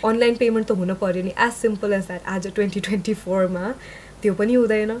गर्ने अनलाइन पेमेन्ट त हुन पर्यो नि एज सिम्पल एज द्याट आज 2024 मा त्यो पनि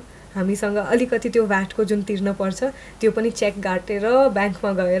हुँदैन हामीसँग अलिकति त्यो भ्याटको जुन तिर्न पर्छ त्यो पनि चेक काटेर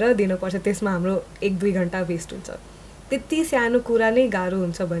ब्याङ्कमा गएर दिनुपर्छ त्यसमा हाम्रो 1-2 घन्टा वेस्ट हुन्छ त्यति सानो कुरा नै गाह्रो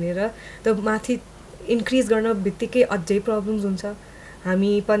हुन्छ भनेर त माथि इन्क्रिज गर्न बित्तिकै अझै प्रब्लम्स हुन्छ हामी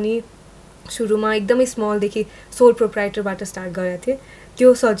पनि सुरुमा एकदमै स्मलदेखि सोल प्रोप्राइटरबाट स्टार्ट गरेको थिएँ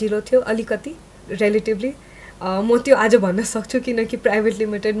त्यो सजिलो थियो अलिकति रिलेटिभली म त्यो आज भन्न सक्छु किनकि प्राइभेट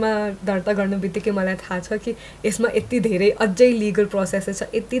लिमिटेडमा दर्ता गर्न बित्तिकै मलाई थाहा छ कि यसमा यति धेरै अझै लिगल प्रोसेसेस छ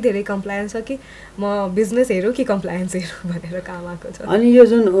यति धेरै कम्प्लायन्स छ कि म बिजनेस हेरौँ कि कम्प्लायन्स हेरौँ भनेर काम आएको छ अनि यो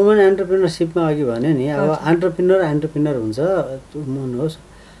जुन वुमन एन्टरप्रेन्योरसिपमा अघि भन्यो नि अब एन्टरप्रेन्योर हुन्छ हुनुहोस्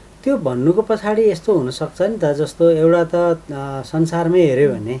त्यो भन्नुको पछाडि यस्तो हुनसक्छ नि त जस्तो एउटा त संसारमै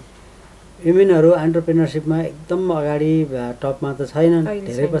हेऱ्यो भने वुमेनहरू एन्टरप्रेन्योरसिपमा एकदम अगाडि टपमा त छैनन्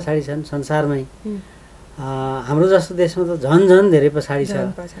धेरै पछाडि छन् संसारमै हाम्रो जस्तो देशमा त झन् धेरै पछाडि छ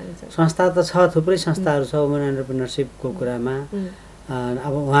संस्था त छ थुप्रै संस्थाहरू छ वुमन एन्टरप्रेन्योरसिपको कुरामा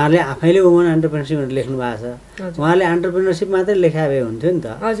अब उहाँले आफैले वुमन एन्टरप्रेन्योरसिप भनेर लेख्नु भएको छ, उहाँले एन्टरप्रेन्योरसिप मात्रै लेखा भए हुन्थ्यो नि त।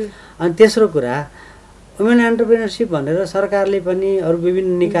 अनि तेस्रो कुरा वुमेन एन्टरप्रेन्योरसिप भनेर सरकारले पनि अरू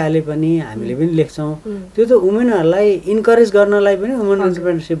विभिन्न निकायले पनि हामीले पनि लेख्छौँ, त्यो त वुमेनहरूलाई इन्करेज गर्नलाई पनि वुमेन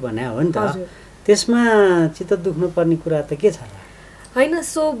एन्टरप्रेन्योरसिप भने हो नि त। त्यसमा चित्त दुख्नु पर्ने कुरा त के छ र? होइन,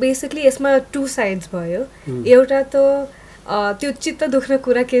 सो बेसिकली यसमा 2 साइड्स भयो। एउटा त त्यो चित्त दुख्ने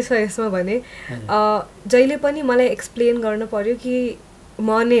कुरा के छ यसमा भने जहिले पनि मलाई एक्सप्लेन गर्न पर्यो कि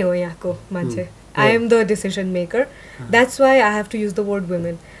म नै हो यहाँको मान्छे, I am the decision maker, that's why I have to use the word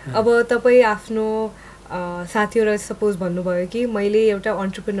women. अब तपाईँ आफ्नो साथीहरू सपोज भन्नुभयो कि मैले एउटा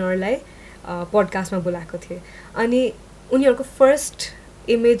अन्टरप्रेन्योरलाई पडकास्टमा बोलाएको थिएँ, अनि उनीहरूको फर्स्ट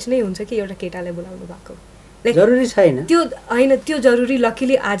इमेज नै हुन्छ कि एउटा केटालाई बोलाउनु भएको। जरुरी छैन त्यो, होइन त्यो जरुरी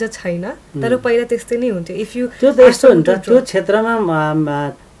लकिली आज छैन, तर पहिला त्यस्तै नै हुन्थ्यो। इफ यु त्यो त यस्तो हुन्छ, त्यो क्षेत्रमा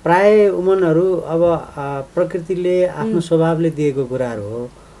प्राय वुमनहरू अब प्रकृतिले आफ्नो स्वभावले दिएको कुराहरू हो,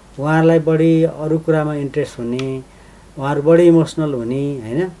 उहाँहरूलाई बढी अरू कुरामा इन्ट्रेस्ट हुने, उहाँहरू बढी इमोसनल हुने,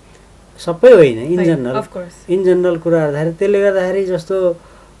 होइन सबै होइन, इन जनरल कुरा गर्दाखेरि। त्यसले गर्दाखेरि जस्तो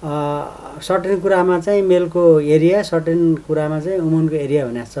सर्टेन कुरामा चाहिँ मेलको एरिया, सर्टेन कुरामा चाहिँ वुमनको एरिया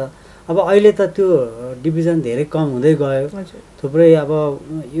भनेको छ। अब अहिले त त्यो डिभिजन धेरै कम हुँदै गयो, थुप्रै अब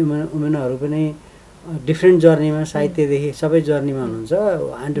वुमेनहरू पनि डिफ्रेन्ट जर्नीमा, साहित्यदेखि सबै जर्नीमा हुनुहुन्छ,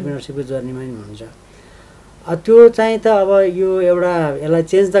 एन्टरप्रेन्योरसिपको जर्नीमा पनि हुनुहुन्छ। त्यो चाहिँ त अब यो एउटा यसलाई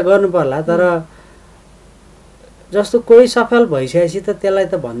चेन्ज त गर्नु पर्ला, तर जस्तो कोही सफल भइसकेपछि त त्यसलाई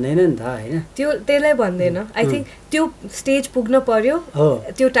त भन्दैन नि त, होइन त्यसलाई भन्दैन। आई थिङ्क त्यो स्टेज पुग्न पर्यो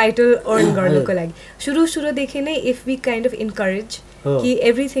त्यो टाइटल अर्न गर्नको लागि। सुरुदेखि नै if we kind of encourage कि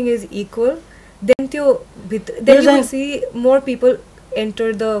एभ्रिथिङ इज इक्वल, देन त्यो then you will see more people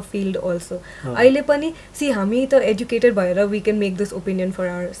enter the field also. अहिले पनि हामी त एजुकेटेड भएर we can make this opinion for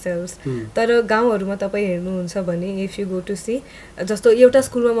our selves, तर गाउँहरूमा तपाईँ हेर्नुहुन्छ भने if you go to see, जस्तो एउटा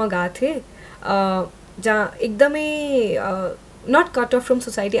स्कुलमा म गएको थिएँ जहाँ एकदमै not cut off from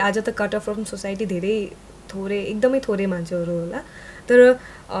society, आज त कट अफ फ्रम सोसाइटी धेरै थोरै, एकदमै थोरै मान्छेहरू होला, तर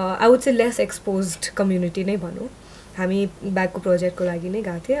I would say lace exposed community नै भनौँ। हामी ब्याकको प्रोजेक्टको लागि नै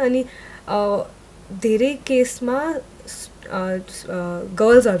गएको थिएँ, अनि धेरै केसमा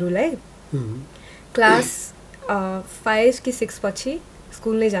गर्ल्सहरूलाई क्लास 5 कि 6 पछि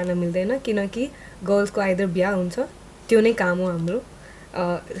स्कुल नै जान मिल्दैन, किनकि गर्ल्सको आइदर बिहा हुन्छ, त्यो नै काम हो हाम्रो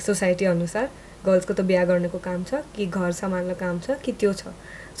सोसाइटी अनुसार। गर्ल्सको त बिहा गर्नेको काम छ कि घर सम्हाल्ने काम छ कि त्यो छ।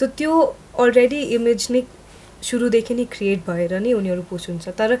 सो त्यो अलरेडी इमेज नै सुरुदेखि नै क्रिएट भएर नै उनीहरू पुस हुन्छ।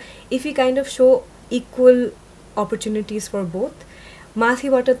 तर if you kind of so equal opportunities for both,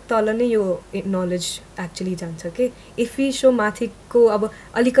 माथिबाट तल नै यो नलेज एक्चुली जान्छ कि। इफ यु सो माथिको अब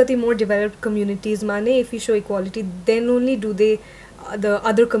अलिकति मोर डेभलप्ड कम्युनिटिजमा नै if you so equality, then only do they the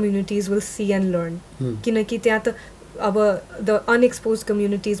other communities will see and learn, किनकि त्यहाँ त अब द अनएक्सपोज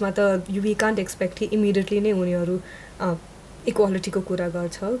कम्युनिटिजमा त वी कान्ट एक्सपेक्ट कि इमिडिएटली नै उनीहरू इक्वालिटीको कुरा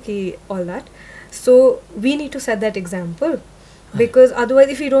गर्छ कि all that. So we need to set that example, because otherwise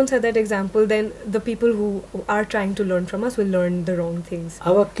if we don't set that example, then the people who are trying to learn from us will learn the wrong things.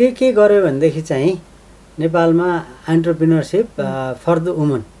 अब के गर्यो भनेदेखि चाहिँ नेपालमा एन्टरप्रेन्योरसिप for the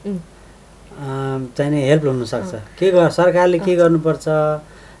woman चाहिँ help हुन सक्छ। के सरकारले के गर्नुपर्छ,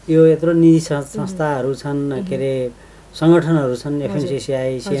 यो यत्रो निजी संस्थाहरू छन्, के अरे सङ्गठनहरू छन्,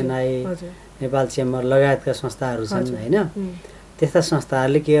 एफएनसिसिआई, सिएनआई, नेपाल चेम्बर लगायतका संस्थाहरू छन्, होइन त्यस्ता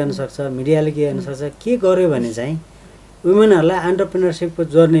संस्थाहरूले के गर्न सक्छ, मिडियाले के गर्न सक्छ, के गर्यो भने चाहिँ वुमेनहरूलाई एन्टरप्रेन्योरसिपको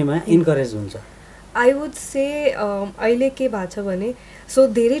जर्नीमा इन्करेज हुन्छ। आई वुड से अहिले के भएको छ भने सो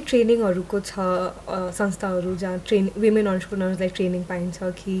धेरै ट्रेनिङहरूको छ संस्थाहरू जहाँ वुमेन एन्टरप्रेन्योर्सलाई ट्रेनिङ पाइन्छ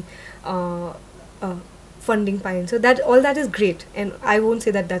कि फन्डिङ पाइन्छ, that all that is great and I won't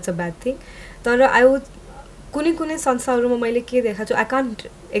say that that's a bad thing. तर आई वुड कुनै संस्थाहरूमा मैले के देखाएको छु, I can't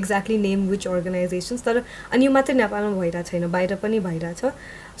exactly name which organisations, तर अनि यो मात्रै नेपालमा भइरहेको छैन, बाहिर पनि भइरहेछ।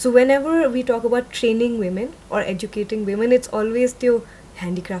 So when ever we talk about training women or educating women, it's always त्यो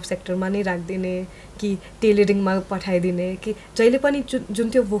ह्यान्डिक्राफ्ट सेक्टरमा नै राखिदिने कि टेलरिङमा पठाइदिने, कि जहिले पनि जुन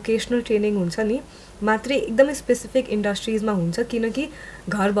त्यो भोकेसनल ट्रेनिङ हुन्छ नि मात्रै एकदमै स्पेसिफिक इन्डस्ट्रिजमा हुन्छ, किनकि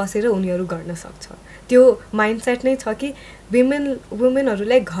घर बसेर उनीहरू गर्न सक्छ। त्यो माइन्डसेट नै छ कि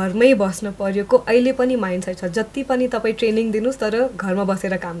वुमेनहरूलाई घरमै बस्न पर्योको अहिले पनि माइन्डसेट छ। जति पनि तपाईँ ट्रेनिङ दिनुहोस् तर घरमा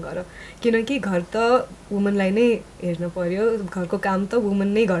बसेर काम गर, किनकि घर त वुमनलाई नै हेर्न पर्यो, घरको काम त वुमन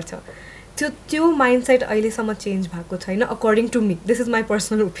नै गर्छ। त्यो माइन्डसेट अहिलेसम्म चेन्ज भएको छैन according to me, this is my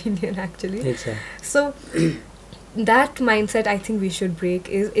personal opinion actually. So that mindset I think we should brake.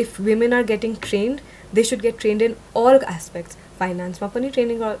 Is if women are getting trained, they should get trained in all aspects. फाइनान्समा पनि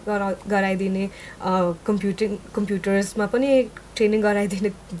training गराइदिने, कम्प्युटर्समा पनि training गराइदिने,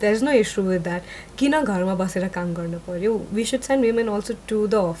 there is no issue with that. किन घरमा बसेर काम गर्नु पर्यो? We should send women also to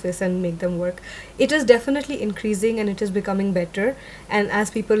the office and make them work. It is definitely increasing and it is becoming better and as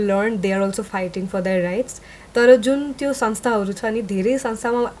people learn they are also fighting for their rights. तर जुन त्यो संस्थाहरू छ नि, धेरै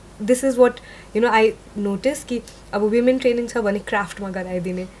संस्थामा this is what I notice कि अब वुमेन ट्रेनिङ छ भने क्राफ्टमा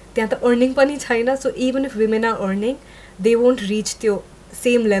गराइदिने, त्यहाँ त अर्निङ पनि छैन. So even if women are earning they won't rich त्यो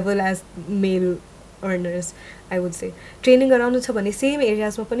same level as male earners. I would say training गराउनु छ भने सेम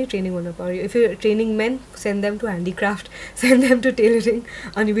एरियाजमा पनि ट्रेनिङ हुनु पऱ्यो. If you training main, send them to handicraft, send them to tailoring.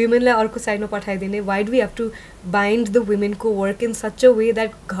 अनि वुमेनलाई अर्को साइडमा पठाइदिने. Why do we have to bind the वुमेनको work in such a way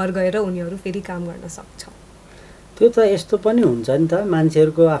that घर गएर उनीहरू फेरि काम गर्न सक्छ. त्यो त यस्तो पनि हुन्छ नि त,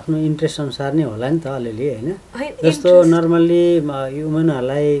 मान्छेहरूको आफ्नो इन्ट्रेस्ट अनुसार नै होला नि त अलिअलि होइन. जस्तो नर्मल्ली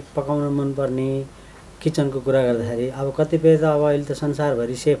वुमेनहरूलाई पकाउन मनपर्ने, किचनको कुरा गर्दाखेरि अब कतिपय त अब अहिले त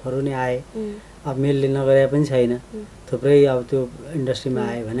संसारभरि सेफहरू नै आए, अब मेलले नगरे पनि छैन, थुप्रै अब त्यो इन्डस्ट्रीमा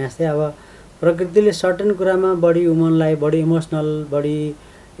आयो भने जस्तै अब प्रकृतिले सर्टेन कुरामा बढी वुमनलाई बढी इमोसनल, बढी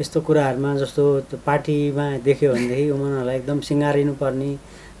यस्तो कुराहरूमा जस्तो पार्टीमा देख्यो भनेदेखि वुमनहरूलाई एकदम सिँगारिनु पर्ने,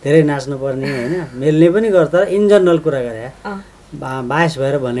 धेरै नाच्नुपर्ने होइन. मेलले पनि गर्छ, तर इन जनरल कुरा गरे बायस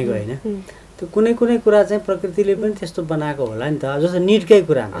भएर भनेको होइन. त्यो कुनै कुनै कुरा चाहिँ प्रकृतिले पनि त्यस्तो बनाएको होला नि त. जस्तो निडकै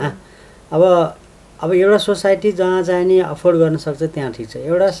कुरामा अब एउटा सोसाइटी जहाँ चाहिँ नि अफोर्ड गर्न सक्छ त्यहाँ ठिक छ.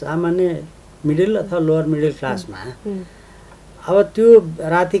 एउटा सामान्य मिडल अथवा लोवर मिडल क्लासमा अब त्यो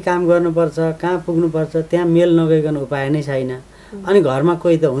राति काम गर्नुपर्छ, कहाँ पुग्नुपर्छ, त्यहाँ मेल नगइकन उपाय नै छैन. अनि घरमा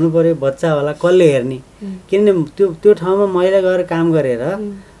कोही त हुनु पऱ्यो, बच्चा होला, कसले हेर्ने? किनभने त्यो ठाउँमा महिला गएर काम गरेर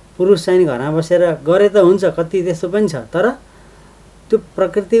पुरुष चाहिँ घरमा बसेर गरे त हुन्छ, कति त्यस्तो पनि छ. तर त्यो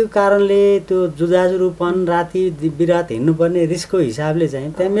प्रकृतिको कारणले त्यो जुदाजुरुपन, राति बिरात हिँड्नुपर्ने रिस्कको हिसाबले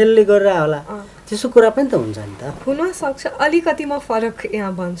चाहिँ त्यहाँ मेलले गरेर होला, त्यस्तो कुरा पनि त हुन्छ नि त. हुनसक्छ. अलिकति म फरक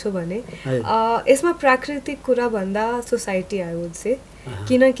यहाँ भन्छु भने यसमा प्राकृतिक कुरा भन्दा सोसाइटी आई वुड से.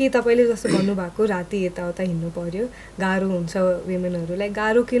 किनकि तपाईँले जस्तो भन्नुभएको राति यताउता हिँड्नु पर्यो, गाह्रो हुन्छ वुमेनहरूलाई.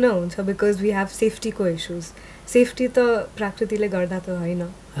 गाह्रो किन हुन्छ? बिकज वी हेभ सेफ्टीको इस्युज. सेफ्टी त प्रकृतिले गर्दा त होइन.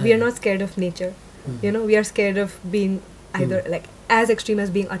 We are not scared of nature, you know. We are scared of being either like as extreme as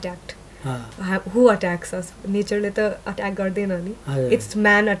being attacked. Who attacks अस? नेचरले त अट्याक गर्दैन नि. It's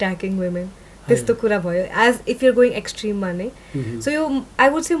man attacking women. त्यस्तो कुरा भयो एज इफ युर गोइङ एक्सट्रिममा नै. So यो I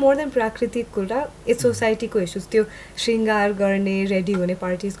would say more than प्राकृतिक कुरा, इट्स सोसाइटीको इस्युज. त्यो श्रृङ्गार गर्ने, रेडी हुने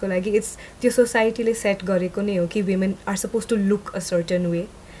पार्टिजको लागि इट्स त्यो सोसाइटीले सेट गरेको नै हो कि women are suppose to look a certain way.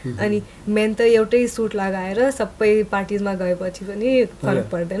 अनि मेन त एउटै सुट लगाएर सबै पार्टिजमा गएपछि पनि फरक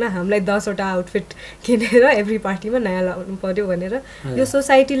पर्दैन. हामीलाई 10वटा आउटफिट किनेर एभ्री पार्टीमा नयाँ लगाउनु पर्यो भनेर यो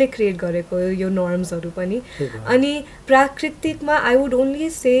सोसाइटीले क्रिएट गरेको यो नर्म्सहरू पनि. अनि प्राकृतिकमा I would only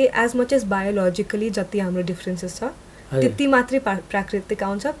say as much as biologically जति हाम्रो डिफ्रेन्सेस छ त्यति मात्रै प्राकृतिक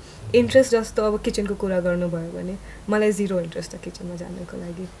आउँछ. इन्ट्रेस्ट जस्तो अब किचनको कुरा गर्नुभयो भने मलाई जिरो इन्ट्रेस्ट छ किचनमा जानको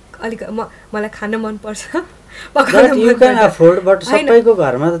लागि. अलिक मलाई खान मनपर्छ,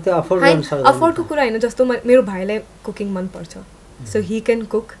 अफोर्डको कुरा होइन. जस्तो मेरो भाइलाई कुकिङ मनपर्छ, so Hee can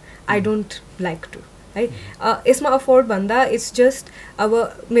cook, I don't like to है. यसमा अफोर्ड भन्दा इट्स जस्ट अब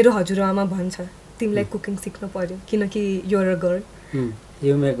मेरो हजुरआमा भन्छ तिमीलाई कुकिङ सिक्नु पर्यो किनकि युआर अ गर्ल,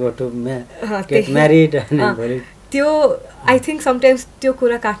 त्यो आई थिङ्क समटाइम्स त्यो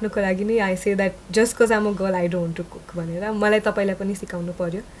कुरा काट्नुको लागि नै I say that just cause I'm a girl I don't to cook भनेर मलाई तपाईँलाई पनि सिकाउनु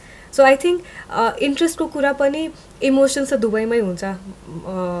पर्यो. सो आई थिङ्क इन्ट्रेस्टको कुरा पनि इमोसन्स त दुवैमै हुन्छ.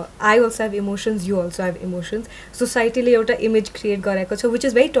 I also have emotions, you also have emotions. सोसाइटीले एउटा इमेज क्रिएट गरेको छ which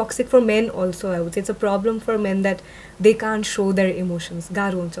is very toxic for men also. I would say it's a problem for men that they can't so there emotions.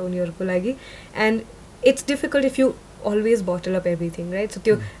 गाह्रो हुन्छ उनीहरूको लागि. And it's difficult if you always bottle up everything, right? So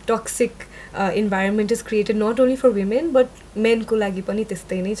त्यो toxic environment is created not only for women but men को लागि पनि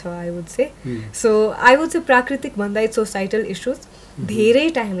त्यस्तै नै छ I would say. So I would say प्राकृतिक भन्दा it's societal issues. धेरै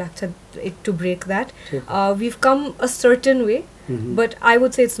टाइम लाग्छ to break that. We've come a certain way but I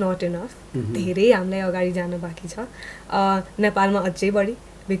would say it's not enough. धेरै हामीलाई अगाडि जान बाँकी छ. नेपालमा अझै बढी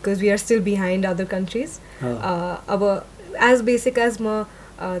because we are still behind other countries. अब as basic as म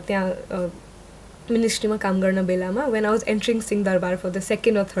त्यहाँ मिनिस्ट्रीमा काम गर्न बेलामा when I was entering Singh Darbar for the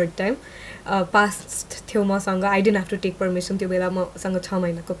second or third time pass थियो मसँग. I didn't have to take permission. त्यो बेला मसँग 6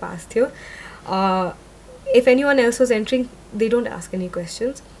 महिनाको पास थियो. If anyone else was entering, they don't ask any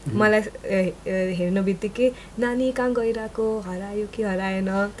questions. मलाई हेर्न बित्तिकै नानी कहाँ गइरहेको, हरायो कि हराएन,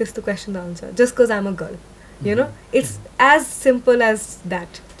 त्यस्तो क्वेसन आउँछ just because I'm a girl. You know, it's as simple as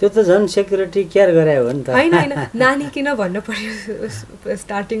that. त्यो त झन् सेक्युरिटी केयर गरे हो नि त हैन हैन नानी किन भन्न पर्यो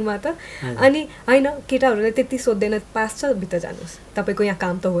स्टार्टिङमा त अनि हैन केटाहरुले त्यति सोध्दैन पास छ भित्र जानुस् तपाईको यहाँ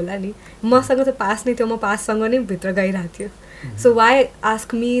काम त होला नि मसँग त पास नै थियो म पाससँग नै भित्र गइरहेको थियो so why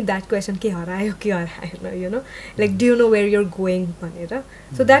ask me that question कि हरायो कि हराएन you know like do you know where you're going भनेर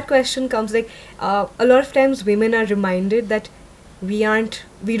so that question comes like a lot of times women are reminded that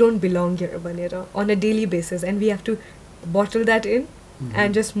we don't belong here भनेर on a daily basis and we have to bottle that in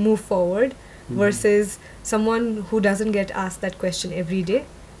and just move forward versus someone who doesn't get asked that question every day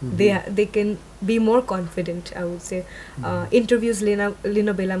they can be more confident I would say interviews lina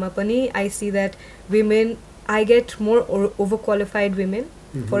belama pani I see that women I get more overqualified women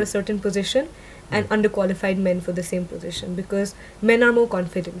for a certain position and underqualified men for the same position because men are more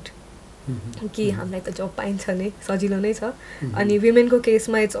confident कि हामीलाई त जब पाइन्छ नै सजिलो नै छ अनि women को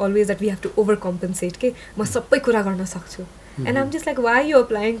केसमा it's always that we have to overcompensate के म सबै कुरा गर्न सक्छु and I'm just like why are you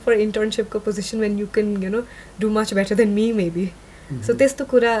applying for internship ko position when you can you know do much better than me maybe so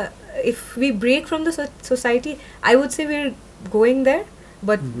testo kura if we break from the society I would say we're going there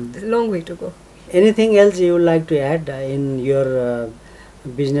but long way to go. Anything else you would like to add in your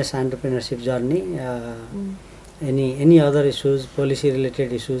business entrepreneurship journey any other issues policy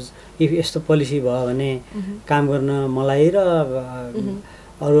related issues if यस्तो policy भयो भने काम गर्न मलाई र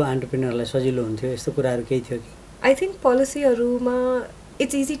अरु एन्टरप्रेन्योरलाई सजिलो हुन्थ्यो यस्तो कुराहरु केही थियो कि I think policy haruma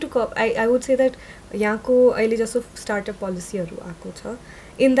it's easy to I would say that yako aile jasto startup policy haru aako cha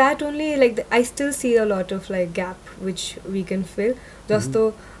in that only like I still see a lot of like gap which we can fill jasto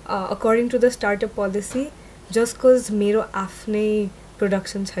according to the startup policy just cause mero afnai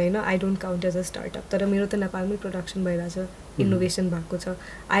production chaina I don't count as a startup tara mero ta nepalmai production bhairacha innovation bhako cha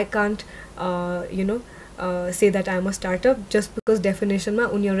I can't you know say that I am a startup just because definition ma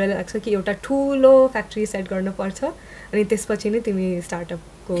उनीहरुले लाग्छ कि एउटा ठूलो factory set गर्न पर्छ अनि त्यसपछि नै तिमी स्टार्टअप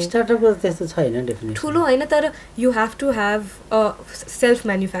को त्यस्तो छैन डेफिनेसन ठूलो हैन तर you have to have a self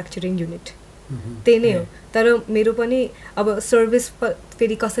manufacturing unit त्यही नै हो तर मेरो पनि अब सर्भिस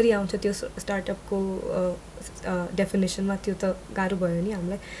फेरि कसरी आउँछ त्यो स्टार्टअप को डेफिनेसन मा त्यो त गाह्रो भयो नि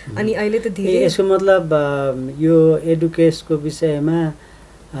हामीलाई अनि अहिले त धेरै यसको मतलब यो एडुकेस को विषयमा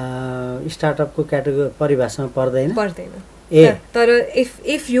स्टार्टअप को क्याटेगोरी परिभाषामा पर्दैन तर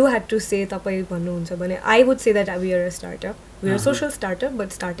if you had to say तपाई भन्नुहुन्छ भने I would say that we are a startup we are a social startup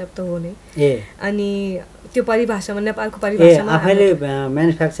but startup त हो नै अनि त्यो परिभाषामा नेपालको परिभाषामा आफैले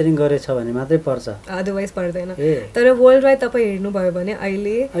म्यानुफ्याक्चरिङ गरेछ भने मात्रै पर्छ अदरवाइज पर्दैन तर वर्ल्ड वाइड तपाई हेर्नु भयो भने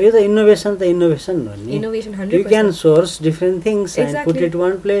अहिले यो त इनोभेसन हो नि innovation 100% you can source different things and put it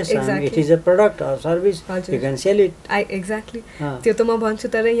one place and it is a product or service you can sell it exactly त्यो त म भन्छु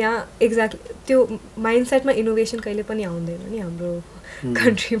तर यहाँ एक्ज्याक्टली त्यो माइन्डसेटमा इनोभेसन कहिले पनि आउँदैन नि हाम्रो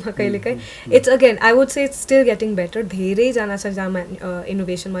कन्ट्रीमा कहिलेकाहीँ it's again I would say it's still getting better धेरै जना छ जहाँ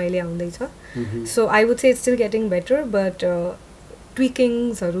इनोभेसनमा अहिले आउँदैछ so I would say it's still getting better but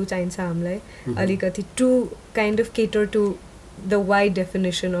ट्विकिङ्सहरू चाहिन्छ हामीलाई अलिकति to kind of cater to the wide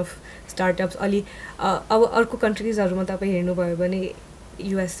definition of startups अलि अब अर्को कन्ट्रिजहरूमा तपाईँ हेर्नुभयो भने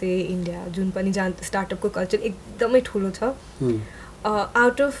युएसए इन्डिया जुन पनि जहाँ स्टार्टअपको कल्चर एकदमै ठुलो छ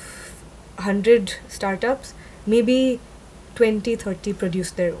out of 100 startups maybe 20-30 produce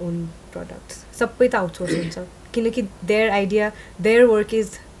their own products सबै त आउटसोर्स हुन्छ किनकि their idea their work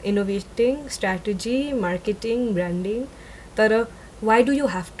is innovating strategy marketing branding तर why do you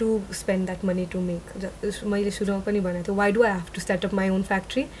have to spend that money to make मैले सुरुमा पनि भनेको थिएँ why do I have to set up my own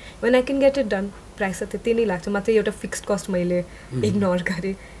factory when I can get it done price त त्यति नै लाग्छ मात्रै एउटा फिक्स्ड कस्ट मैले इग्नोर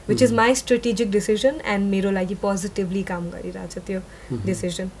गरेँ which is my strategic decision and मेरो लागि positively काम गरिरहेछ त्यो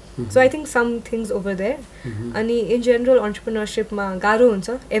decision so I think some things over there अनि in general entrepreneurship मा गाह्रो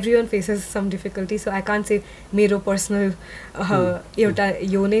हुन्छ everyone faces some difficulty so I can't say मेरो personal एउटा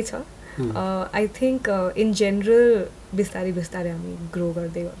यो नै छ I think in general बिस्तारै बिस्तारै हामी ग्रो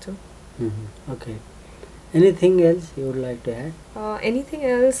गर्दै गर्छौँ okay anything else you would like to add anything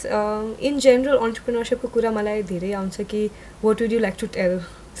else in general entrepreneurship को कुरा मलाई धेरै आउँछ कि what would you like to tell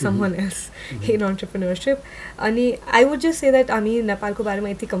someone else in entrepreneurship अनि I would just say that हामी नेपालको बारेमा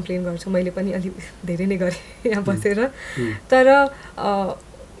यति कम्प्लेन गर्छौँ मैले पनि अलि धेरै नै गरेँ यहाँ बसेर तर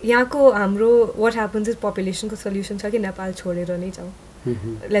यहाँको हाम्रो what happens is population को solution छ कि नेपाल छोडेर नै जाऊ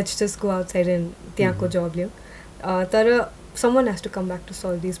let's just go outside and त्यहाँको job लियौँ तर someone has to come back to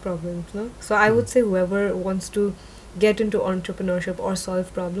solve these problems no so I would say whoever wants to get into entrepreneurship or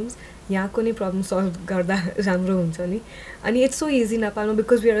solve problems यहाँको नै problem solve गर्दा राम्रो हुन्छ नि अनि it's so easy नेपालमा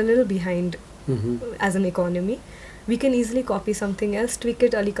because we are a little behind as an economy we can easily copy something else tweak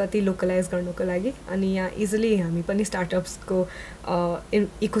it अलिकति localize गर्नको लागि अनि यहाँ easily हामी पनि startups को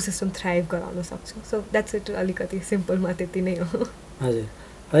ecosystem thrive गराउन सक्छौँ so that's it अलिकति simple मा त्यति नै हो हजुर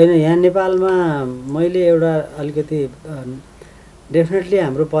होइन यहाँ नेपालमा मैले एउटा अलिकति डेफिनेटली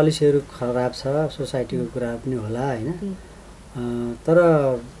हाम्रो पोलिसीहरू खराब छ, सोसाइटीको कुरा पनि होला होइन, तर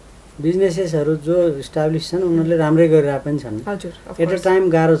बिजनेसेसहरू जो इस्टाब्लिस छन् उनीहरूले राम्रै गरिरहेको पनि छन्। एट अ टाइम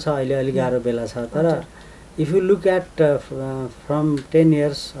गाह्रो छ, अहिले अलिक गाह्रो बेला छ, तर if you look at from 10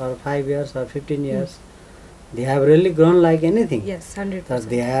 years or 5 years or 15 years they have really grown like anything. Yes, 100%.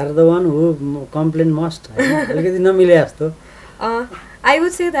 They are the one who complain most. अलिकति नमिले जस्तो I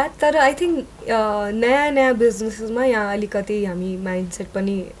would say that, तर I think नयाँ बिजनेसेसमा यहाँ अलिकति हामी माइन्डसेट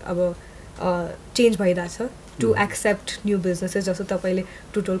पनि अब change भइरहेछ टु एक्सेप्ट न्यू बिजनेसेस। जस्तो तपाईँले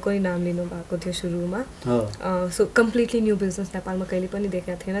टुटोलको नाम लिनुभएको थियो सुरुमा, सो कम्प्लिटली न्यू बिजनेस नेपालमा कहिले पनि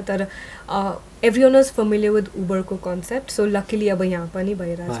देखाएको थिएन, तर everyone was familiar with उबरको concept. So luckily अब यहाँ पनि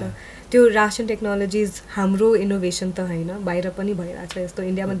भइरहेछ। त्यो रासन टेक्नोलोजिज हाम्रो इनोभेसन त होइन, बाहिर पनि भइरहेछ। यस्तो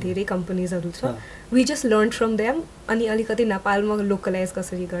इन्डियामा धेरै कम्पनीजहरू छ, we just learn from them, अनि अलिकति नेपालमा लोकलाइज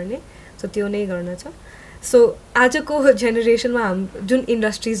कसरी गर्ने, सो त्यो नै गर्न छ। सो आजको जेनेरेसनमा जुन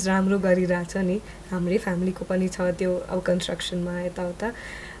इन्डस्ट्रिज राम्रो गरिरहेछ नि, हाम्रै फ्यामिलीको पनि छ त्यो, अब कन्स्ट्रक्सनमा यताउता,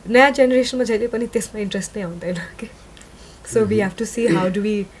 नयाँ जेनेरेसनमा जहिले पनि त्यसमा इन्ट्रेस्ट नै आउँदैन कि। So we have to see how do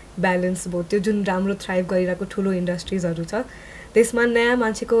we balance both. त्यो जुन राम्रो थ्राइभ गरिरहेको ठुलो इन्डस्ट्रिजहरू छ त्यसमा नयाँ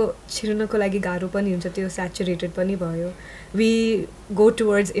मान्छेको छिर्नको लागि गाह्रो पनि हुन्छ, त्यो स्याचुरेटेड पनि भयो। वी गो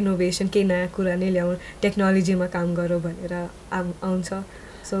टुवर्ड्स इनोभेसन, केही नयाँ कुरा नै ल्याउँ, टेक्नोलोजीमा काम गरौँ भनेर आउँछ।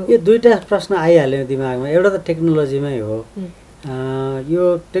 सो यो दुईवटा प्रश्न आइहाल्यो दिमागमा। एउटा त टेक्नोलोजीमै हो, यो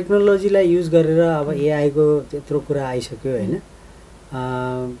टेक्नोलोजीलाई युज गरेर अब एआईको त्यत्रो कुरा आइसक्यो होइन।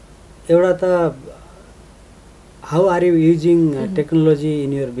 एउटा त how are you using technology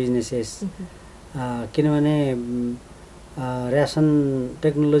in your businesses, किनभने रासन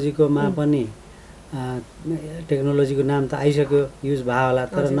टेक्नोलोजीकोमा पनि टेक्नोलोजीको नाम त आइसक्यो, युज भयो होला,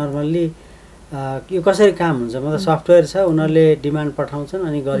 तर नर्मल्ली यो कसरी काम हुन्छ? मतलब सफ्टवेयर छ, उनीहरूले डिमान्ड पठाउँछन्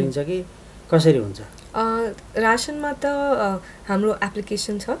अनि गरिन्छ कि कसरी हुन्छ? रासनमा त हाम्रो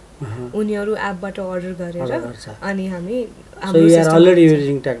एप्लिकेसन छ, उनीहरू एपबाट अर्डर गरेर अनि हामी already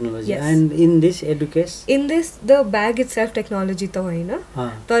using technology. And in this एडुकेस, in this the bag itself technology त होइन,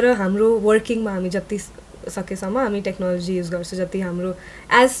 तर हाम्रो वर्किङमा हामी जति सकेसम्म हामी टेक्नोलोजी युज गर्छौँ। जति हाम्रो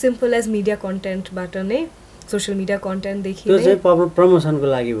एज सिम्पल एज मिडिया कन्टेन्टबाट नै, सोसियल मिडिया कन्टेन्टदेखि त्यो चाहिँ प्रमोसनको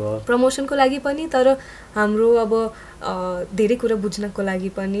लागि भयो, प्रमोसनको लागि पनि, तर हाम्रो अब धेरै कुरा बुझ्नको लागि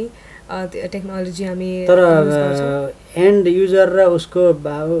पनि टेक्नोलोजी हामी। तर एन्ड युजर र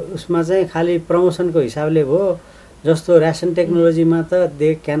उसमा चाहिँ खालि प्रमोसनको हिसाबले भयो, जस्तो रासन टेक्नोलोजीमा त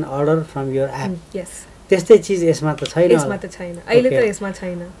they can order from your app. यस, त्यस्तै चिज यसमा त छैन। यसमा त छैन, अहिले त यसमा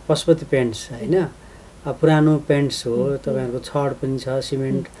छैन। पशुपति पेन्ट्स होइन, पुरानो पेन्ट्स हो, तपाईँहरूको छड पनि छ,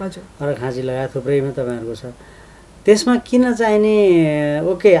 सिमेन्ट र खाँची लगायत थुप्रैमा तपाईँहरूको छ। त्यसमा किन चाहिने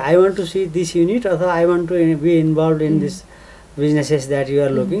okay I want to see this unit अथवा I want to be involve in this businesses that you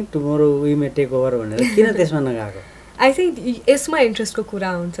are looking tomorrow we may take over भनेर किन त्यसमा नगएको? आई थिङ्क यसमा इन्ट्रेस्टको कुरा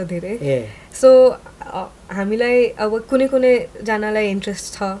हुन्छ धेरै। सो हामीलाई अब कुनैजनालाई इन्ट्रेस्ट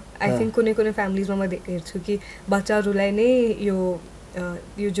छ, आई थिङ्क कुनै फ्यामिलीजमा म हेर्छु कि बच्चाहरूलाई नै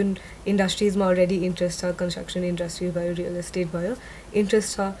यो जुन इन्डस्ट्रिजमा अलरेडी इन्ट्रेस्ट छ, कन्स्ट्रक्सन इन्डस्ट्री भयो, रियल इस्टेट भयो, इन्ट्रेस्ट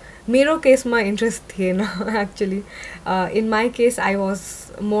छ। मेरो केसमा इन्ट्रेस्ट थिएन actually. In my case I was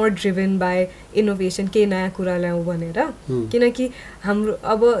more driven by innovation, केही नयाँ कुरा ल्याउँ भनेर, किनकि हाम्रो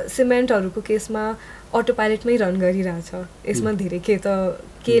अब सिमेन्टहरूको केसमा अटो पाइलटमै रन गरिरहेछ, यसमा धेरै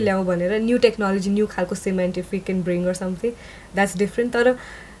के ल्याउँ भनेर न्यू टेक्नोलोजी, न्यू खालको cement if we can bring or something that's different. तर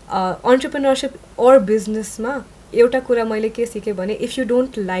अन्टरप्रेन्योरसिप अर बिजनेसमा एउटा कुरा मैले के सिकेँ भने, if you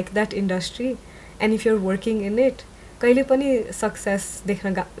don't like that industry and if you're working in it, कहिले पनि सक्सेस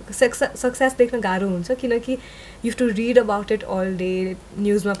देख्न गाह्रो हुन्छ, किनकि you to read about it all day.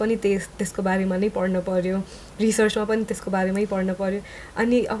 न्युजमा पनि त्यसको बारेमा नै पढ्न पर्यो, रिसर्चमा पनि त्यसको बारेमै पढ्न पर्यो,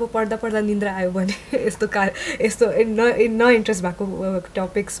 अनि अब पढ्दा निन्द्रा आयो भने यस्तो न इन्ट्रेस्ट भएको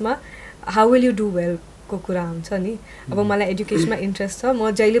टपिक्समा how will you do well को कुरा हुन्छ नि। अब मलाई एडुकेसनमा इन्ट्रेस्ट छ,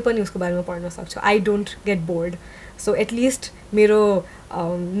 म जहिले पनि उसको बारेमा पढ्न सक्छु, I don't get bored. So at least मेरो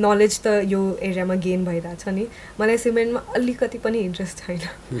नलेज त यो एरियामा गेन भइरहेछ नि। मलाई सिमेन्टमा अलिकति पनि इन्ट्रेस्ट छैन,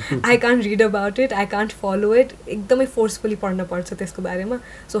 I can't read about it, I can't follow it, एकदमै फोर्सफुली पढ्न पर्छ त्यसको बारेमा।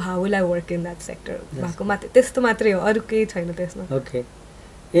 So how will I work in that sector भएको मात्रै, त्यस्तो मात्रै हो, अरू केही छैन त्यसमा। ओके,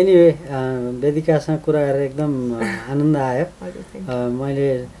 एनिवे वेदिकासँग कुरा गरेर एकदम आनन्द आयो। मैले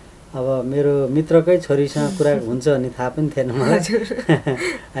अब मेरो मित्रकै छोरीसँग कुरा हुन्छ भन्ने थाहा पनि थिएन मलाई,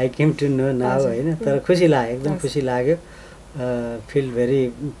 I came to know now होइन। तर खुसी लाग्यो, एकदम खुसी लाग्यो। Feel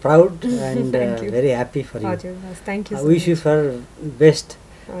very proud and very happy for you. Thank you. Wish you for best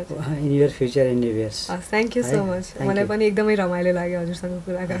in your future endeavors. Thank you so much. मलाई पनि एकदमै रमाइलो लाग्यो हजुरसँग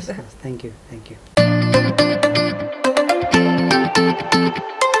कुरा गर्दा। Thank you.